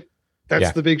 that's it.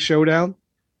 That's the big showdown.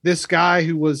 This guy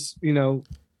who was,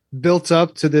 built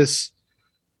up to this,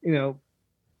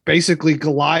 basically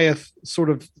Goliath sort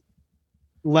of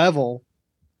level.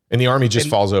 And the army just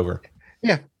falls over.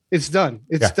 Yeah, it's done.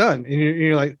 It's done. And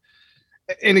you're like,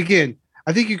 and again,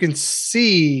 I think you can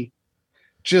see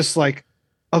just like,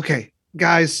 okay,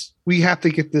 guys, we have to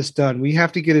get this done. We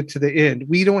have to get it to the end.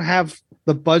 We don't have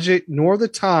the budget nor the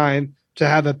time to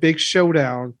have a big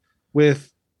showdown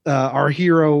with our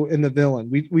hero and the villain.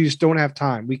 We just don't have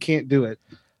time. We can't do it.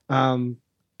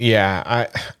 Yeah,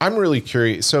 I'm really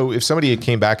curious. So if somebody had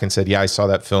came back and said, yeah, I saw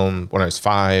that film when I was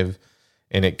 5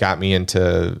 and it got me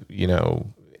into,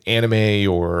 anime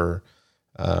or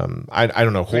I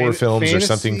don't know, horror films fantasy, or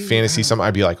something, fantasy, something,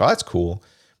 I'd be like, oh, that's cool.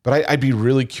 But I'd be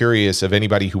really curious of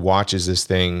anybody who watches this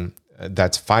thing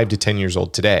that's 5 to 10 years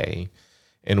old today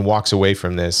and walks away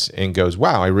from this and goes,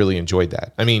 wow, I really enjoyed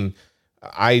that. I mean,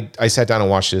 I sat down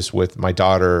and watched this with my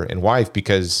daughter and wife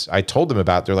because I told them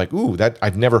about, they're like, ooh, that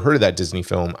I've never heard of that Disney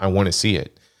film. I want to see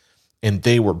it. And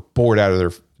they were bored out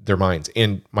of their minds.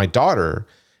 And my daughter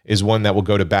is one that will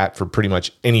go to bat for pretty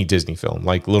much any Disney film,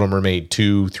 like Little Mermaid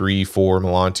 2, 3, 4,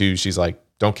 Mulan 2. She's like,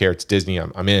 don't care. It's Disney.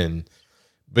 I'm in.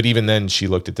 But even then she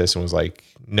looked at this and was like,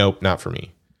 nope, not for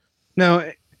me.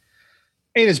 No.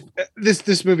 And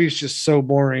this movie is just so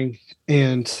boring.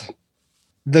 And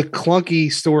the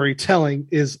clunky storytelling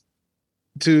is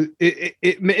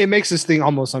it makes this thing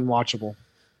almost unwatchable.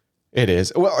 It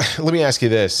is. Well, let me ask you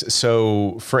this.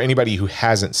 So for anybody who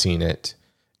hasn't seen it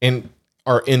and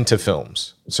are into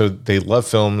films, so they love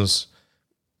films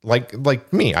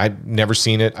like me, I've never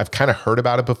seen it. I've kind of heard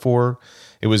about it before.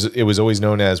 It was always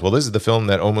known as, well, this is the film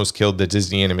that almost killed the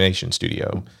Disney animation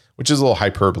studio, which is a little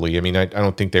hyperbole. I mean, I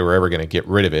don't think they were ever going to get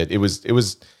rid of it. It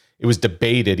was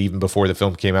debated even before the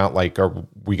film came out. Like, are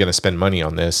we going to spend money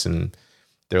on this? And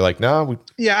they're like, no.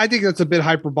 Yeah, I think that's a bit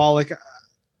hyperbolic.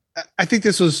 I think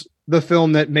this was the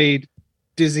film that made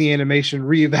Disney Animation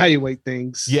reevaluate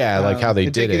things. Yeah, like how they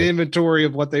did take it. An inventory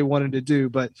of what they wanted to do.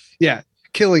 But yeah,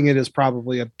 killing it is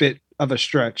probably a bit of a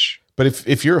stretch. But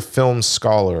if you're a film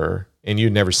scholar and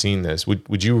you've never seen this,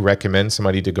 would you recommend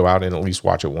somebody to go out and at least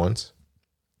watch it once?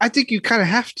 I think you kind of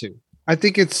have to. I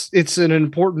think it's an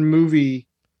important movie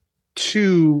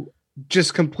to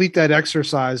just complete that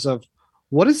exercise of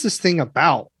what is this thing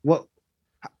about?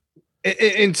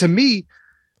 And to me,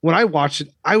 when I watched it,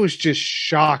 I was just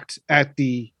shocked at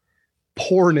the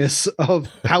poorness of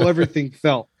how everything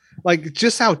felt. Like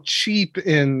just how cheap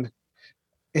and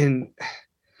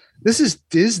this is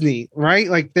Disney, right?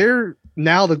 Like they're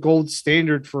now the gold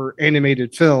standard for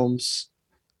animated films.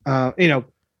 Now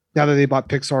that they bought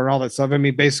Pixar and all that stuff. I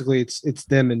mean, basically it's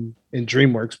them and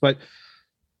DreamWorks, but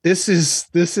this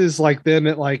is like them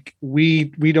at like, we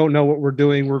don't know what we're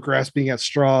doing. We're grasping at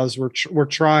straws. We're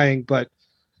trying, but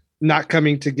not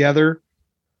coming together.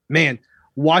 Man,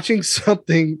 watching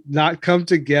something not come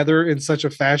together in such a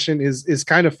fashion is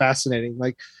kind of fascinating.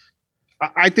 Like,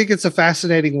 I think it's a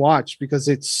fascinating watch because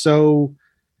it's so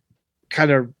kind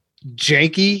of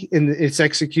janky in its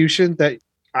execution that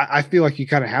I feel like you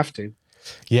kind of have to.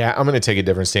 Yeah, I'm going to take a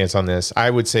different stance on this. I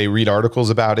would say read articles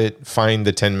about it, find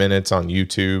the 10 minutes on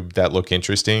YouTube that look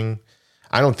interesting.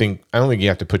 I don't think you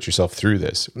have to put yourself through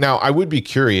this. Now, I would be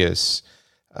curious.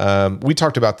 We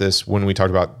talked about this when we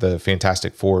talked about the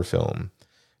Fantastic Four film.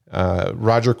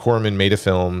 Roger Corman made a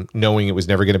film knowing it was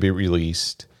never going to be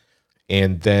released.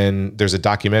 And then there's a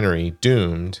documentary,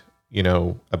 Doomed,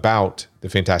 about the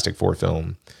Fantastic Four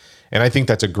film. And I think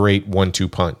that's a great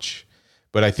 1-2 punch.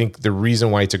 But I think the reason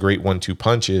why it's a great 1-2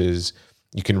 punch is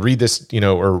you can read this,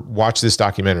 or watch this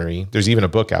documentary. There's even a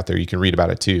book out there. You can read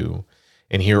about it too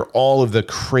and hear all of the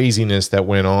craziness that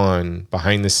went on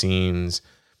behind the scenes,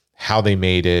 how they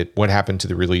made it, what happened to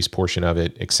the release portion of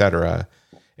it, etc.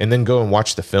 And then go and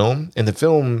watch the film. And the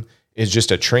film is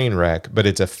just a train wreck, but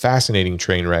it's a fascinating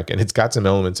train wreck. And it's got some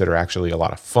elements that are actually a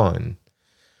lot of fun.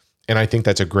 And I think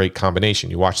that's a great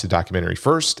combination. You watch the documentary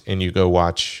first and you go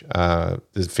watch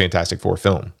the Fantastic Four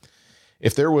film.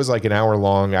 If there was like an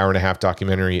hour-long, hour-and-a-half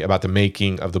documentary about the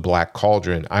making of the Black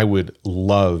Cauldron, I would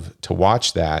love to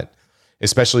watch that,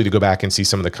 especially to go back and see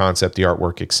some of the concept, the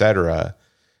artwork, etc.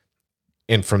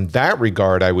 And from that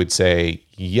regard, I would say,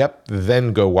 yep,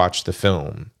 then go watch the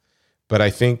film. But I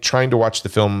think trying to watch the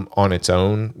film on its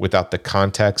own without the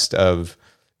context of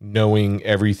knowing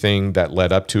everything that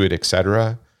led up to it,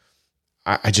 etc.,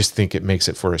 I just think it makes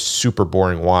it for a super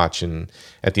boring watch. And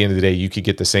at the end of the day, you could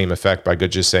get the same effect by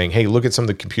just saying, hey, look at some of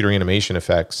the computer animation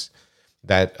effects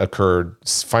that occurred.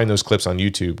 Find those clips on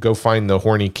YouTube. Go find the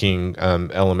Horny King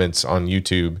elements on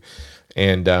YouTube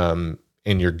and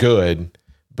you're good.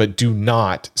 But do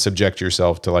not subject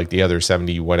yourself to like the other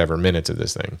 70 whatever minutes of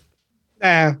this thing.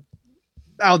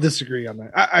 I'll disagree on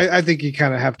that. I think you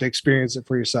kind of have to experience it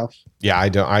for yourself. Yeah, I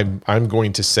don't. I'm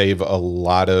going to save a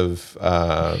lot of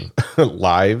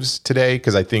lives today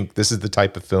because I think this is the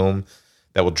type of film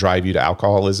that will drive you to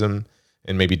alcoholism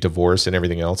and maybe divorce and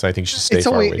everything else. I think you should stay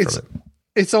far away from it.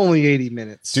 It's only 80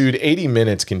 minutes. Dude, 80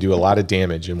 minutes can do a lot of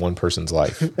damage in one person's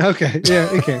life. Okay. Yeah,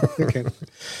 it can. It can.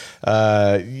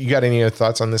 You got any other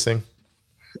thoughts on this thing?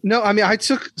 No, I mean, I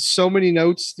took so many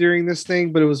notes during this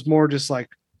thing, but it was more just like,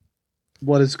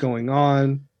 what is going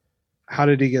on? How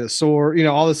did he get a sword? You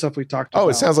know, all the stuff we talked about. Oh,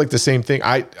 it sounds like the same thing.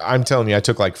 I'm telling you, I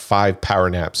took like 5 power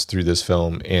naps through this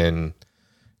film, and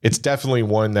it's definitely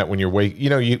one that when you're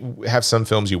you have some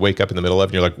films you wake up in the middle of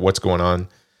and you're like, what's going on?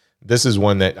 This is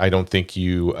one that I don't think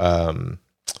you want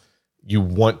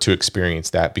to experience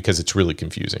that because it's really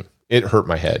confusing. It hurt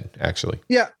my head, actually.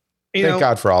 Yeah. Thank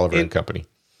God for Oliver and Company.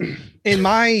 In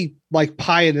my like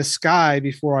pie in the sky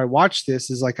before I watched this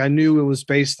is like, I knew it was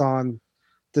based on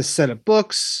this set of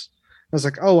books. I was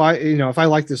like, oh, if I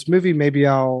like this movie, maybe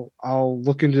I'll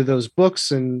look into those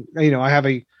books. And,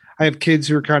 I have kids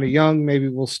who are kind of young. Maybe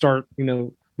we'll start,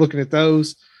 looking at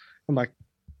those. I'm like,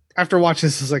 after watching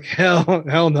this, I was like, hell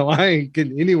no, I ain't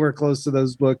getting anywhere close to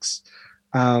those books.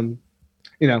 I'll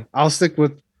stick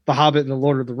with The Hobbit and The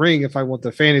Lord of the Ring if I want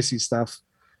the fantasy stuff.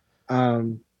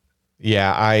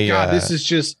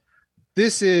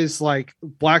 This is like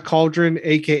Black Cauldron,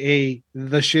 aka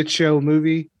the shit show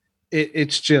movie.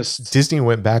 It's just Disney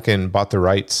went back and bought the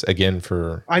rights again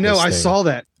for. I know, I saw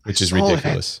that, which is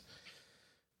ridiculous.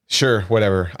 Sure,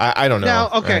 whatever. I don't know. Now,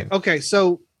 okay.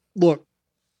 So look,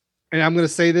 and I'm going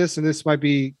to say this, and this might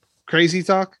be crazy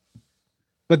talk,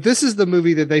 but this is the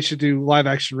movie that they should do live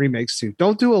action remakes to.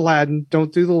 Don't do Aladdin.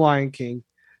 Don't do The Lion King.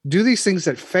 Do these things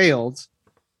that failed.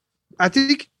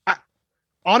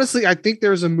 Honestly, I think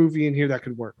there's a movie in here that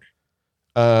could work.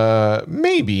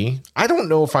 Maybe. I don't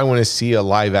know if I want to see a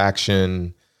live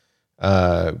action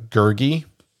Gurgi,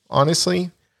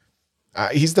 honestly.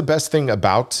 He's the best thing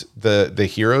about the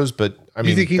heroes, but I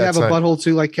mean, you think he'd have a butthole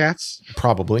too, like cats?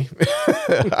 Probably.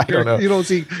 I don't know. You don't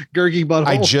see Gurgi butthole.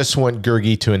 I just want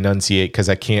Gurgi to enunciate because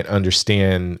I can't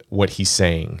understand what he's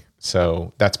saying.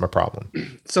 So that's my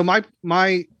problem. So my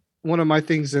one of my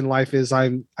things in life is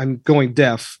I'm going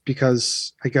deaf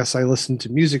because I guess I listen to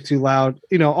music too loud.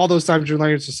 All those times you're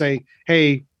learning to say,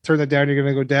 hey, turn that down, you're going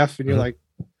to go deaf. And you're like,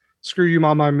 screw you,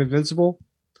 mom, I'm invincible.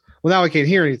 Well, now I can't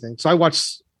hear anything. So I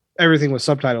watch everything with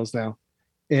subtitles now.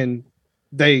 And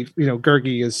they,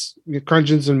 Gurgi is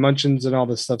crunchins and munchins and all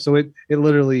this stuff. So it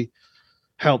literally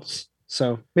helps.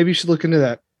 So maybe you should look into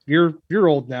that. You're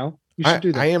old now. You should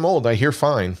do that. I am old. I hear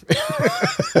fine.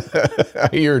 I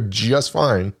hear just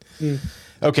fine.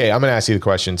 Okay, I'm going to ask you the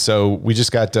question. So we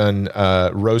just got done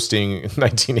roasting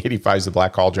 1985's The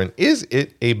Black Cauldron. Is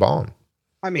it a bomb?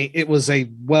 I mean, it was a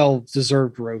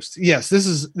well-deserved roast. Yes, this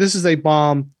is a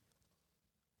bomb.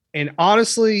 And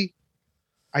honestly,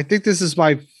 I think this is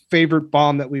my favorite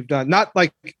bomb that we've done. Not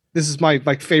like this is my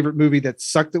favorite movie that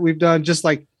sucked that we've done. Just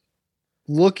like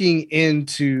looking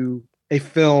into a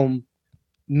film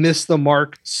missed the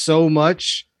mark so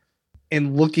much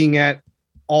and looking at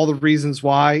all the reasons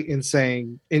why and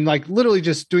saying, and like literally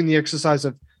just doing the exercise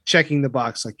of checking the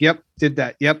box. Like, yep, did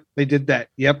that. Yep, they did that.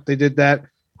 Yep, they did that.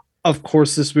 Of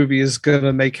course, this movie is going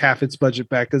to make half its budget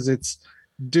back because it's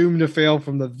doomed to fail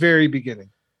from the very beginning.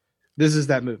 This is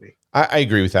that movie. I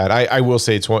agree with that. I will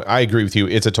say I agree with you.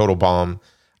 It's a total bomb.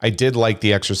 I did like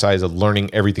the exercise of learning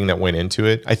everything that went into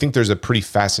it. I think there's a pretty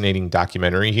fascinating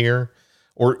documentary here,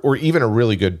 or even a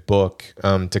really good book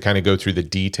to kind of go through the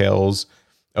details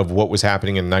of what was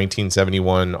happening in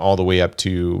 1971 all the way up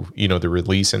to, the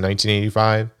release in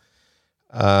 1985.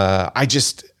 I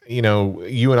just,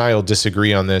 you and I will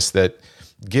disagree on this, that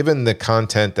given the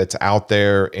content that's out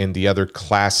there and the other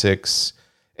classics,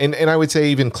 and I would say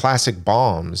even classic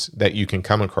bombs that you can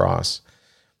come across,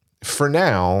 for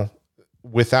now,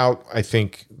 without, I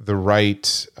think, the right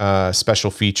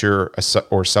special feature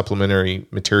or supplementary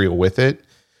material with it,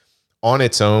 on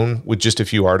its own, with just a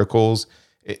few articles,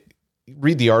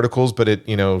 read the articles, but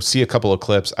see a couple of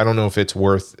clips. I don't know if it's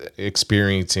worth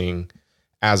experiencing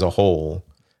as a whole.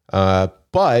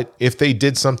 But if they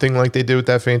did something like they did with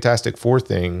that Fantastic Four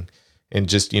thing and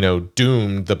just,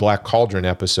 doomed the Black Cauldron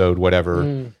episode,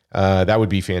 whatever, that would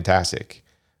be fantastic.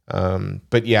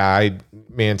 But yeah,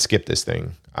 skip this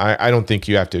thing. I don't think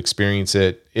you have to experience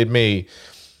it.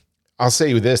 I'll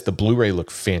say with this, the Blu-ray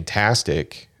looked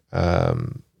fantastic.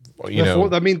 The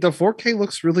 4K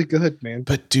looks really good, man.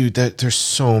 But dude, there's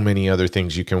so many other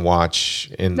things you can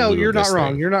watch. You're not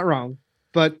wrong. You're not wrong.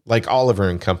 But like Oliver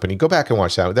and Company, go back and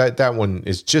watch that. That one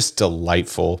is just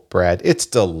delightful, Brad. It's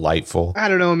delightful. I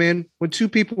don't know, man. When two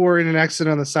people were in an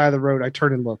accident on the side of the road, I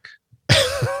turn and look.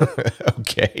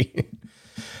 Okay.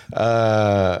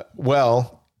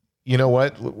 Well, you know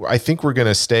what? I think we're going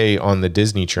to stay on the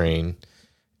Disney train.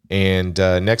 And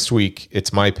next week,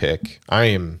 it's my pick.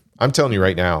 I'm telling you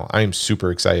right now, I am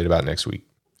super excited about next week.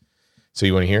 So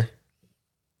you want to hear?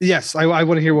 Yes, I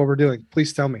want to hear what we're doing.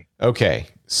 Please tell me. Okay.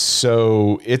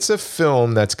 So it's a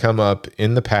film that's come up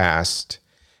in the past.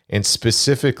 And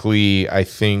specifically, I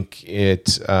think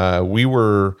we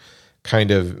were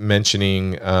kind of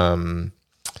mentioning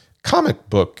comic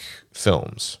book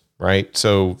films, right?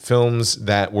 So films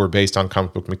that were based on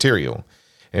comic book material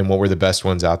and what were the best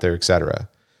ones out there, etc.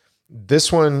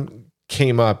 This one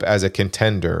came up as a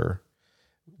contender.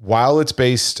 While it's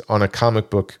based on a comic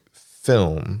book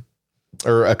film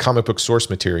or a comic book source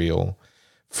material,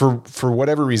 for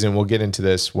whatever reason, we'll get into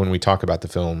this when we talk about the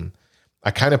film,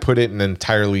 I kind of put it in an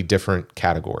entirely different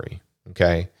category.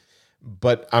 Okay.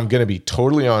 But I'm going to be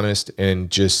totally honest and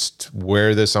just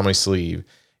wear this on my sleeve.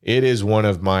 It is one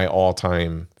of my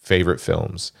all-time favorite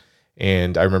films.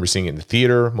 And I remember seeing it in the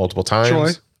theater multiple times.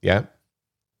 Troy? Yeah.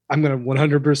 I'm going to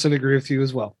 100% agree with you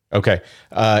as well. Okay.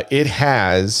 It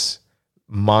has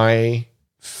my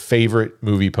favorite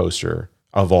movie poster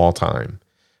of all time.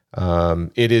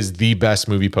 It is the best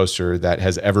movie poster that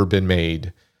has ever been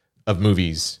made of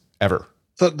movies ever.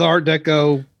 The Art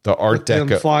Deco. The Art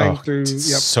Deco flying through. Yep.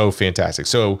 So fantastic.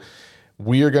 So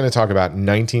we are going to talk about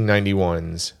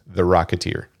 1991's The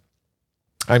Rocketeer.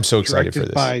 I'm so excited for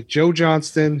this. By Joe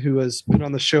Johnston, who has been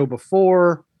on the show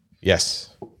before.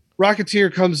 Yes.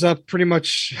 Rocketeer comes up pretty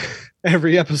much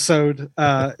every episode.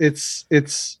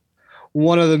 It's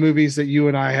one of the movies that you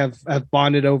and I have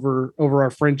bonded over our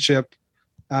friendship.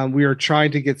 We are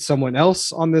trying to get someone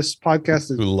else on this podcast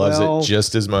who loves it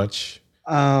just as much.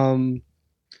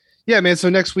 Yeah, man. So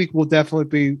next week we'll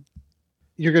definitely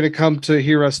you're going to come to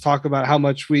hear us talk about how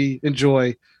much we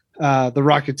enjoy The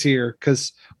Rocketeer,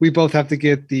 because we both have to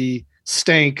get the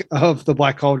stank of the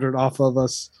Black Cauldron off of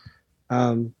us.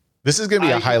 This is going to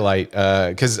be a highlight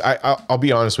because I'll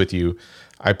be honest with you.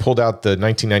 I pulled out the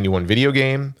 1991 video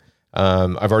game.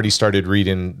 I've already started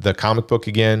reading the comic book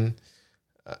again.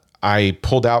 I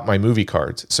pulled out my movie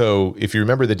cards. So if you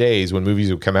remember the days when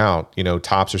movies would come out,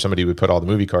 Topps or somebody would put all the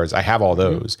movie cards. I have all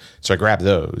those. So I grabbed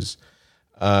those.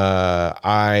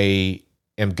 I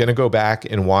am going to go back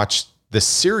and watch the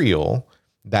serial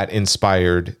that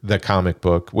inspired the comic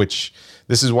book, which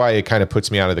this is why it kind of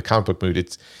puts me out of the comic book mood.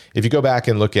 It's, if you go back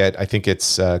and look at, I think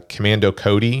it's Commando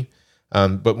Cody,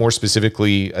 but more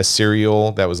specifically a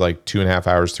serial that was like 2.5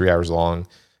 hours, 3 hours long.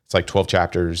 It's like 12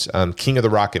 chapters. King of the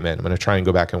Rocket Men. I'm going to try and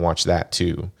go back and watch that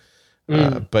too.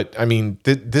 But I mean,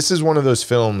 this is one of those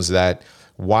films that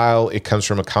while it comes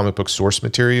from a comic book source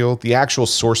material, the actual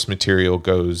source material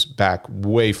goes back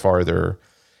way farther.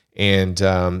 And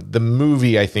the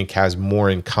movie, I think, has more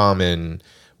in common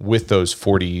with those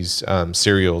 40s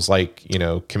serials like,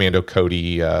 Commando Cody,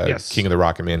 yes. King of the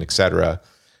Rocket Man, etc.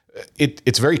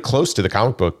 It's very close to the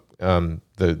comic book.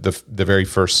 The very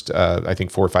first, I think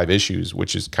 4 or 5 issues,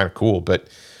 which is kind of cool. But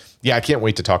yeah, I can't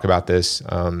wait to talk about this.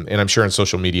 And I'm sure on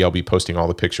social media, I'll be posting all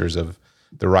the pictures of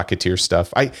the Rocketeer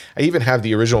stuff. I even have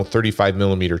the original 35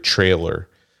 millimeter trailer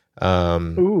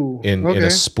in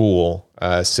a spool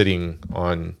sitting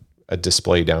on a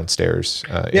display downstairs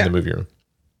in the movie room.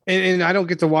 And I don't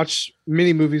get to watch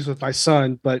many movies with my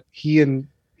son, but he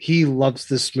loves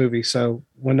this movie. So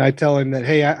when I tell him that,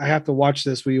 hey, I have to watch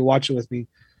this, will you watch it with me?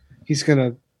 He's going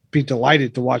to be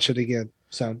delighted to watch it again.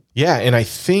 So yeah. And I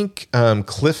think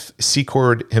Cliff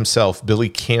Secord himself, Billy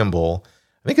Campbell,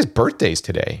 I think his birthday's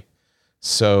today.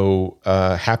 So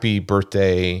happy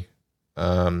birthday,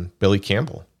 Billy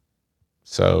Campbell.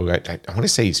 So I want to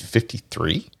say he's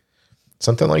 53,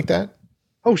 something like that.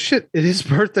 Oh shit. His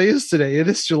birthday is today. It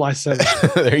is July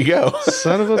 7th. There you go.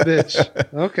 Son of a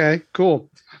bitch. Okay, cool.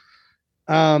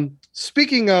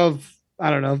 Speaking of, I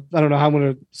don't know how I'm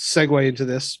going to segue into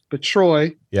this, but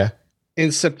Troy, yeah,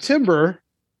 in September,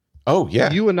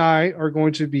 you and I are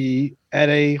going to be at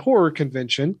a horror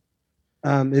convention.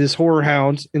 It is Horror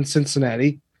Hound in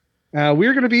Cincinnati.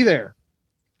 We're going to be there,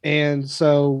 and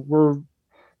so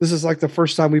this is like the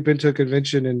first time we've been to a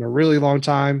convention in a really long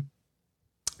time.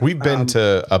 We've been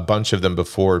to a bunch of them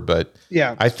before, but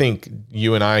yeah, I think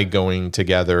you and I going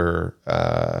together,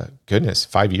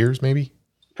 5 years maybe.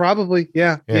 Probably,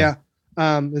 yeah.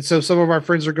 And so some of our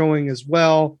friends are going as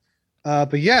well.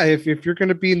 But yeah, if you're going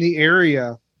to be in the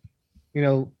area,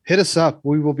 hit us up.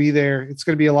 We will be there. It's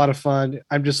going to be a lot of fun.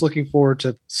 I'm just looking forward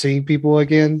to seeing people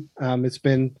again. It's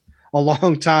been a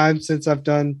long time since I've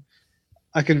done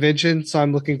a convention, so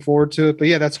I'm looking forward to it. But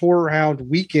yeah, that's Horror Hound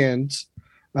weekend.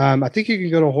 I think you can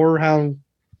go to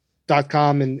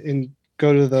horrorhound.com and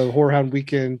go to the Horror Hound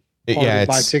weekend.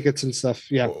 Buy tickets and stuff.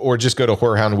 Yeah. Or just go to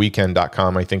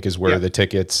horrorhoundweekend.com, I think is where the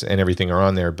tickets and everything are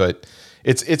on there. But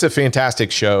It's a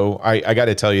fantastic show. I got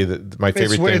to tell you that my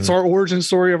favorite thing. It's our origin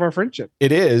story of our friendship.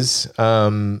 It is.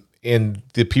 And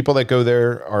the people that go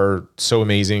there are so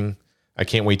amazing. I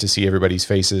can't wait to see everybody's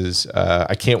faces.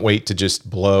 I can't wait to just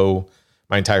blow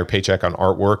my entire paycheck on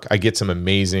artwork. I get some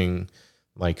amazing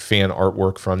like fan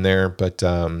artwork from there. But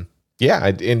yeah,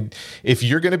 and if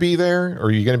you're going to be there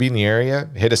or you're going to be in the area,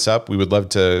 hit us up. We would love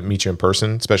to meet you in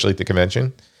person, especially at the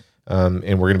convention. And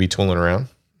we're going to be tooling around.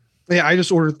 Yeah, I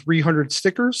just ordered 300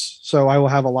 stickers, so I will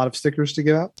have a lot of stickers to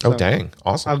give out. So oh, dang.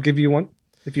 Awesome. I'll give you one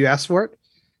if you ask for it.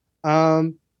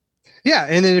 Yeah,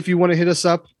 and then if you want to hit us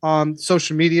up on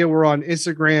social media, we're on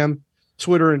Instagram,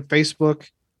 Twitter, and Facebook.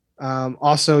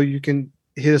 Also, you can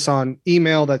hit us on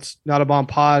email. That's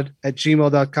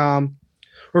notabombpod@gmail.com,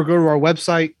 or go to our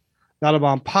website,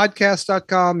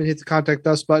 notabombpodcast.com, and hit the contact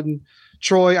us button.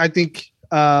 Troy, I think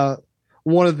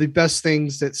one of the best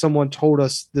things that someone told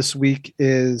us this week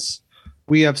is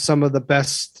we have some of the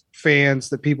best fans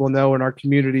that people know in our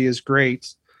community is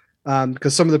great.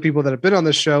 Because some of the people that have been on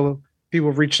this show, people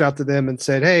have reached out to them and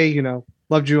said, hey, you know,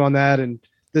 loved you on that and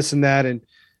this and that. And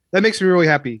that makes me really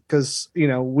happy because, you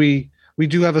know, we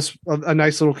do have a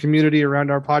nice little community around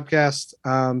our podcast.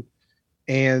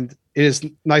 And it is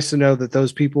nice to know that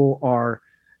those people are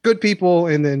good people.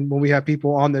 And then when we have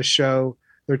people on this show,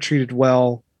 they're treated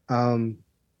well. But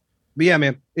yeah,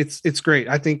 man, it's great.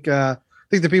 I think the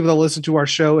people that listen to our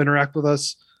show interact with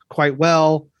us quite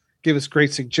well, give us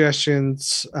great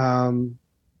suggestions,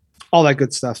 all that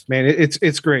good stuff, man.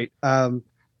 It's great.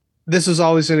 This is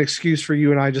always an excuse for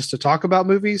you and I just to talk about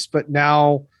movies, but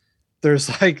now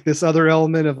there's like this other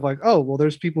element of like, oh, well,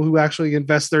 there's people who actually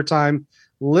invest their time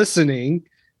listening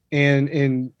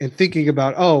and thinking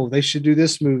about, oh, they should do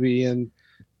this movie. And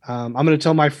I'm going to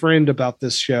tell my friend about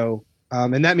this show.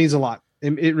 And that means a lot.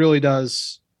 It really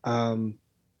does. No,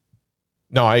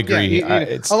 I agree. Yeah,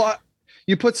 it's a lot.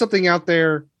 You put something out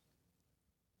there,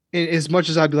 and as much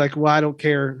as I'd be like, well, I don't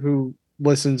care who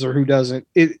listens or who doesn't.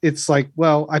 It's like,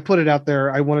 well, I put it out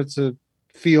there. I want it to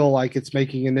feel like it's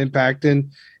making an impact.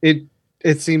 And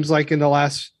it seems like in the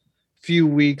last few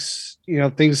weeks, you know,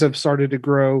 things have started to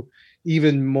grow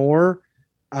even more.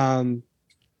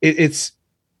 It's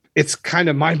kind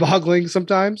of mind-boggling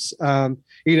sometimes.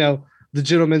 You know, the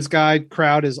Gentleman's Guide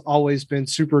crowd has always been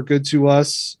super good to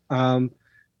us.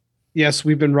 Yes,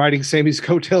 we've been riding Sammy's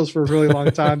coattails for a really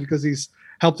long time because he's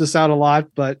helped us out a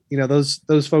lot. But you know,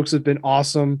 those folks have been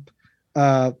awesome.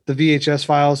 The VHS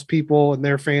Files people and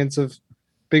their fans have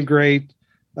been great.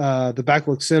 The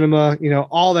Backlook Cinema, you know,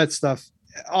 all that stuff.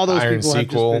 All those Iron people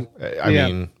Sequel. have just been, I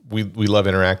mean, we love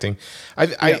interacting.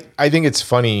 I think it's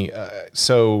funny.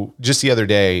 So just the other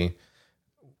day,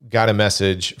 got a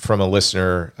message from a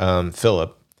listener,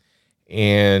 Philip,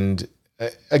 and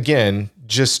again,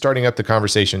 just starting up the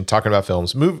conversation, talking about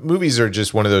films. Movies are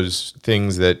just one of those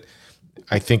things that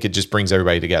I think it just brings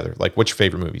everybody together. Like, what's your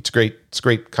favorite movie? It's a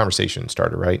great conversation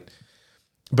starter, right?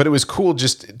 But it was cool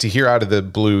just to hear out of the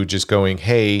blue, just going,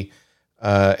 hey,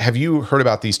 have you heard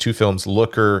about these two films,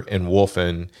 Looker and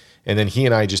Wolfen? And then he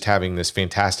and I just having this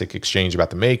fantastic exchange about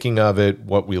the making of it,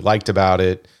 what we liked about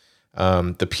it,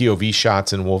 the POV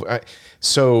shots in Wolf.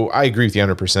 So I agree with you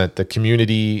 100%. The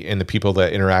community and the people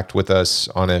that interact with us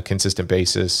on a consistent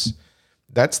basis,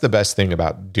 that's the best thing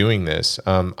about doing this.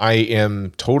 I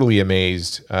am totally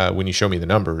amazed when you show me the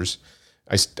numbers.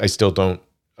 I still don't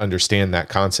understand that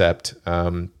concept.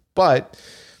 But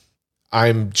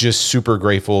I'm just super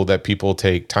grateful that people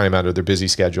take time out of their busy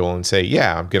schedule and say,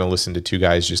 yeah, I'm going to listen to two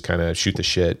guys just kind of shoot the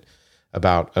shit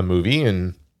about a movie.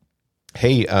 And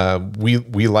hey, we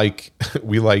like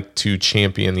to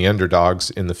champion the underdogs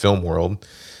in the film world,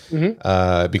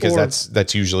 because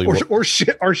that's usually or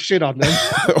shit on them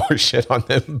or shit on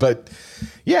them. But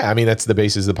yeah, I mean, that's the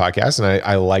basis of the podcast. And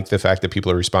I like the fact that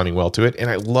people are responding well to it. And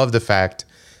I love the fact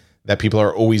that people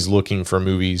are always looking for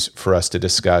movies for us to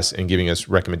discuss and giving us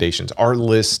recommendations. Our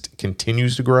list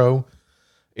continues to grow.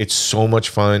 It's so much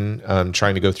fun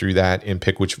trying to go through that and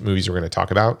pick which movies we're going to talk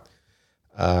about.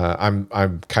 I'm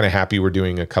kind of happy we're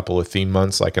doing a couple of theme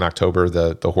months, like in October,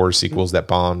 the horror sequels that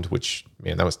bombed, which,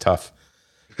 man, that was tough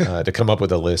to come up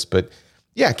with a list. But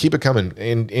yeah, keep it coming.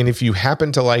 And if you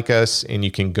happen to like us and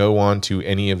you can go on to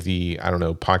any of the, I don't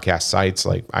know, podcast sites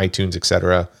like iTunes,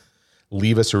 etc.,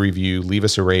 leave us a review, leave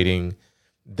us a rating.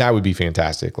 That would be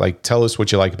fantastic. Like, tell us what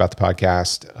you like about the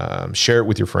podcast. Share it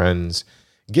with your friends.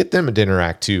 Get them to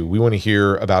interact too. We want to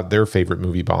hear about their favorite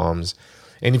movie bombs.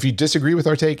 And if you disagree with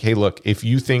our take, hey, look, if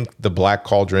you think The Black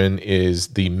Cauldron is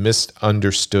the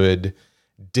misunderstood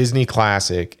Disney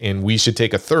classic and we should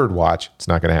take a third watch, it's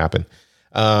not going to happen,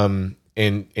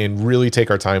 and really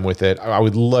take our time with it, I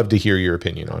would love to hear your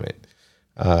opinion on it.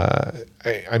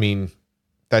 I mean,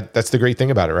 that's the great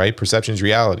thing about it, right? Perception's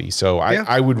reality. So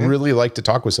I would really like to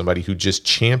talk with somebody who just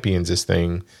champions this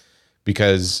thing,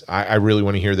 because I really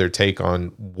want to hear their take on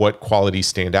what qualities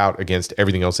stand out against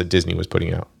everything else that Disney was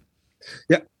putting out.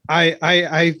 Yeah.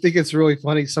 I think it's really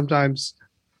funny sometimes.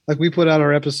 Like, we put out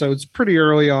our episodes pretty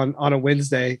early on a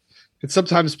Wednesday, and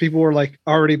sometimes people were like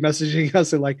already messaging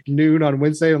us at like noon on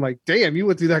Wednesday. I'm like, damn, you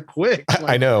went through that quick. Like,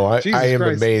 I know. I am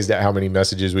Christ. amazed at how many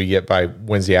messages we get by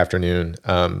Wednesday afternoon.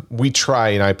 We try,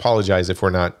 and I apologize if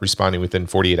we're not responding within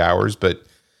 48 hours, but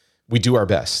we do our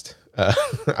best.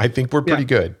 I think we're pretty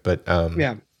good, but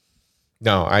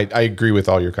no, I agree with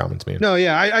all your comments, man. No,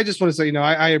 yeah. I just want to say,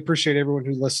 I appreciate everyone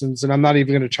who listens, and I'm not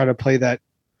even going to try to play that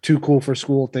too cool for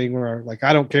school thing where like,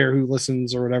 I don't care who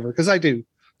listens or whatever, because I do.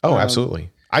 Oh,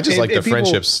 absolutely. I just like the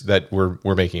friendships that we're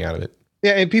making out of it.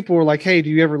 Yeah. And people were like, hey,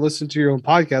 do you ever listen to your own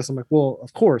podcast? I'm like, well,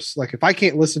 of course. Like, if I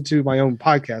can't listen to my own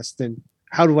podcast, then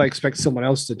how do I expect someone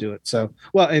else to do it? So,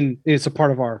 well, and it's a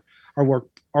part of our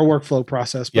workflow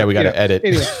process. But, yeah, we got to edit.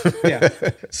 Anyway, yeah.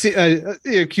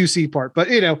 QC part. But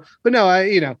no,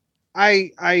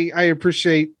 I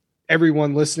appreciate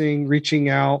everyone listening, reaching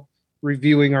out,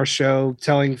 reviewing our show,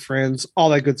 telling friends, all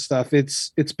that good stuff.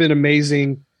 It's been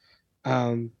amazing.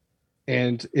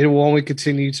 And it will only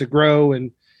continue to grow.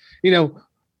 And,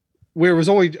 where it was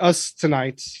only us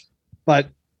tonight, but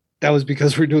that was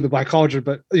because we're doing the Black Cauldron.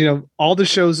 But, all the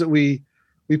shows that we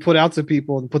put out to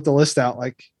people and put the list out,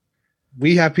 like,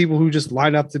 we have people who just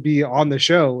line up to be on the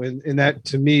show. And that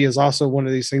to me is also one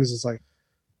of these things that's like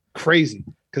crazy.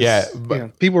 Yeah.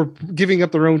 People are giving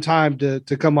up their own time to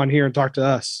come on here and talk to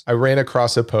us. I ran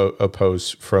across a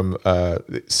post from,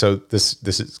 so this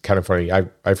is kind of funny.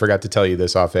 I forgot to tell you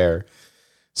this off air.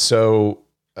 So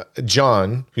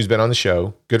John, who's been on the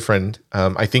show, good friend.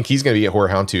 I think he's going to be at Horror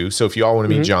Hound too. So if you all want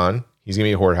to meet John, he's going to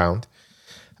be at Horror Hound.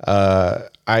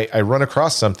 I run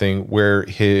across something where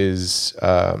his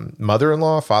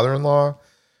mother-in-law, father-in-law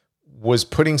was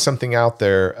putting something out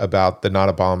there about the Not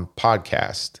a Bomb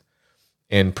podcast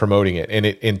and promoting it.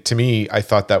 And to me, I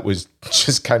thought that was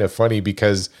just kind of funny,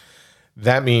 because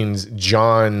that means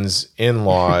John's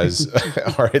in-laws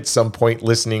are at some point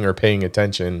listening or paying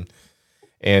attention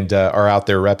and are out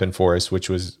there repping for us, which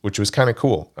was kind of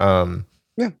cool.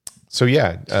 So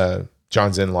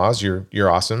John's in-laws, you're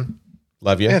awesome.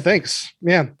 Love you. Yeah, thanks.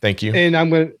 Yeah, thank you. And I'm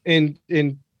gonna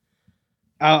and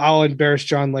I'll embarrass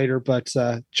John later, but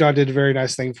John did a very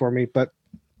nice thing for me. But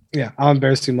yeah, I'll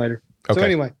embarrass him later. Okay. So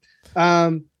anyway,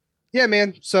 yeah,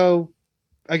 man. So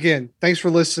again, thanks for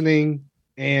listening.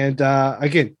 And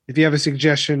again, if you have a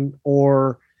suggestion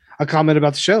or a comment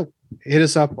about the show, hit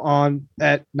us up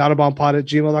at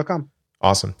notabombpod@gmail.com.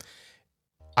 Awesome.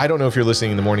 I don't know if you're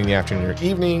listening in the morning, the afternoon, or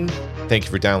evening. Thank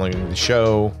you for downloading the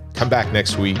show. Come back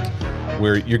next week,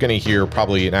 where you're going to hear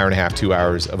probably an hour and a half, 2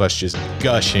 hours of us just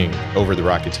gushing over The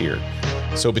Rocketeer.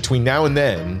 So between now and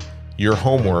then, your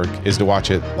homework is to watch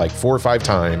it like 4 or 5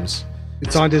 times.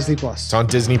 It's on Disney Plus. It's on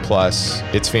Disney Plus.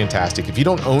 It's fantastic. If you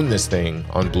don't own this thing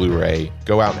on Blu-ray,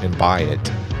 go out and buy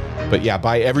it. But yeah,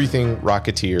 buy everything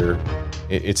Rocketeer.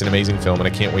 It's an amazing film, and I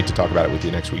can't wait to talk about it with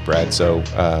you next week, Brad. So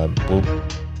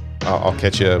I'll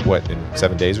catch you, in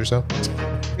 7 days or so?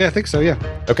 Yeah, I think so, yeah.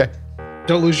 Okay.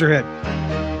 Don't lose your head.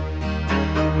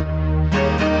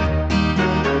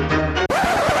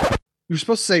 You're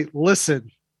supposed to say,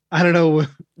 listen. I don't know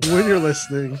when you're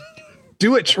listening.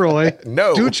 Do it, Troy.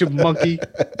 No. Do it, you monkey.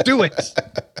 Do it.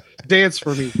 Dance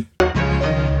for me.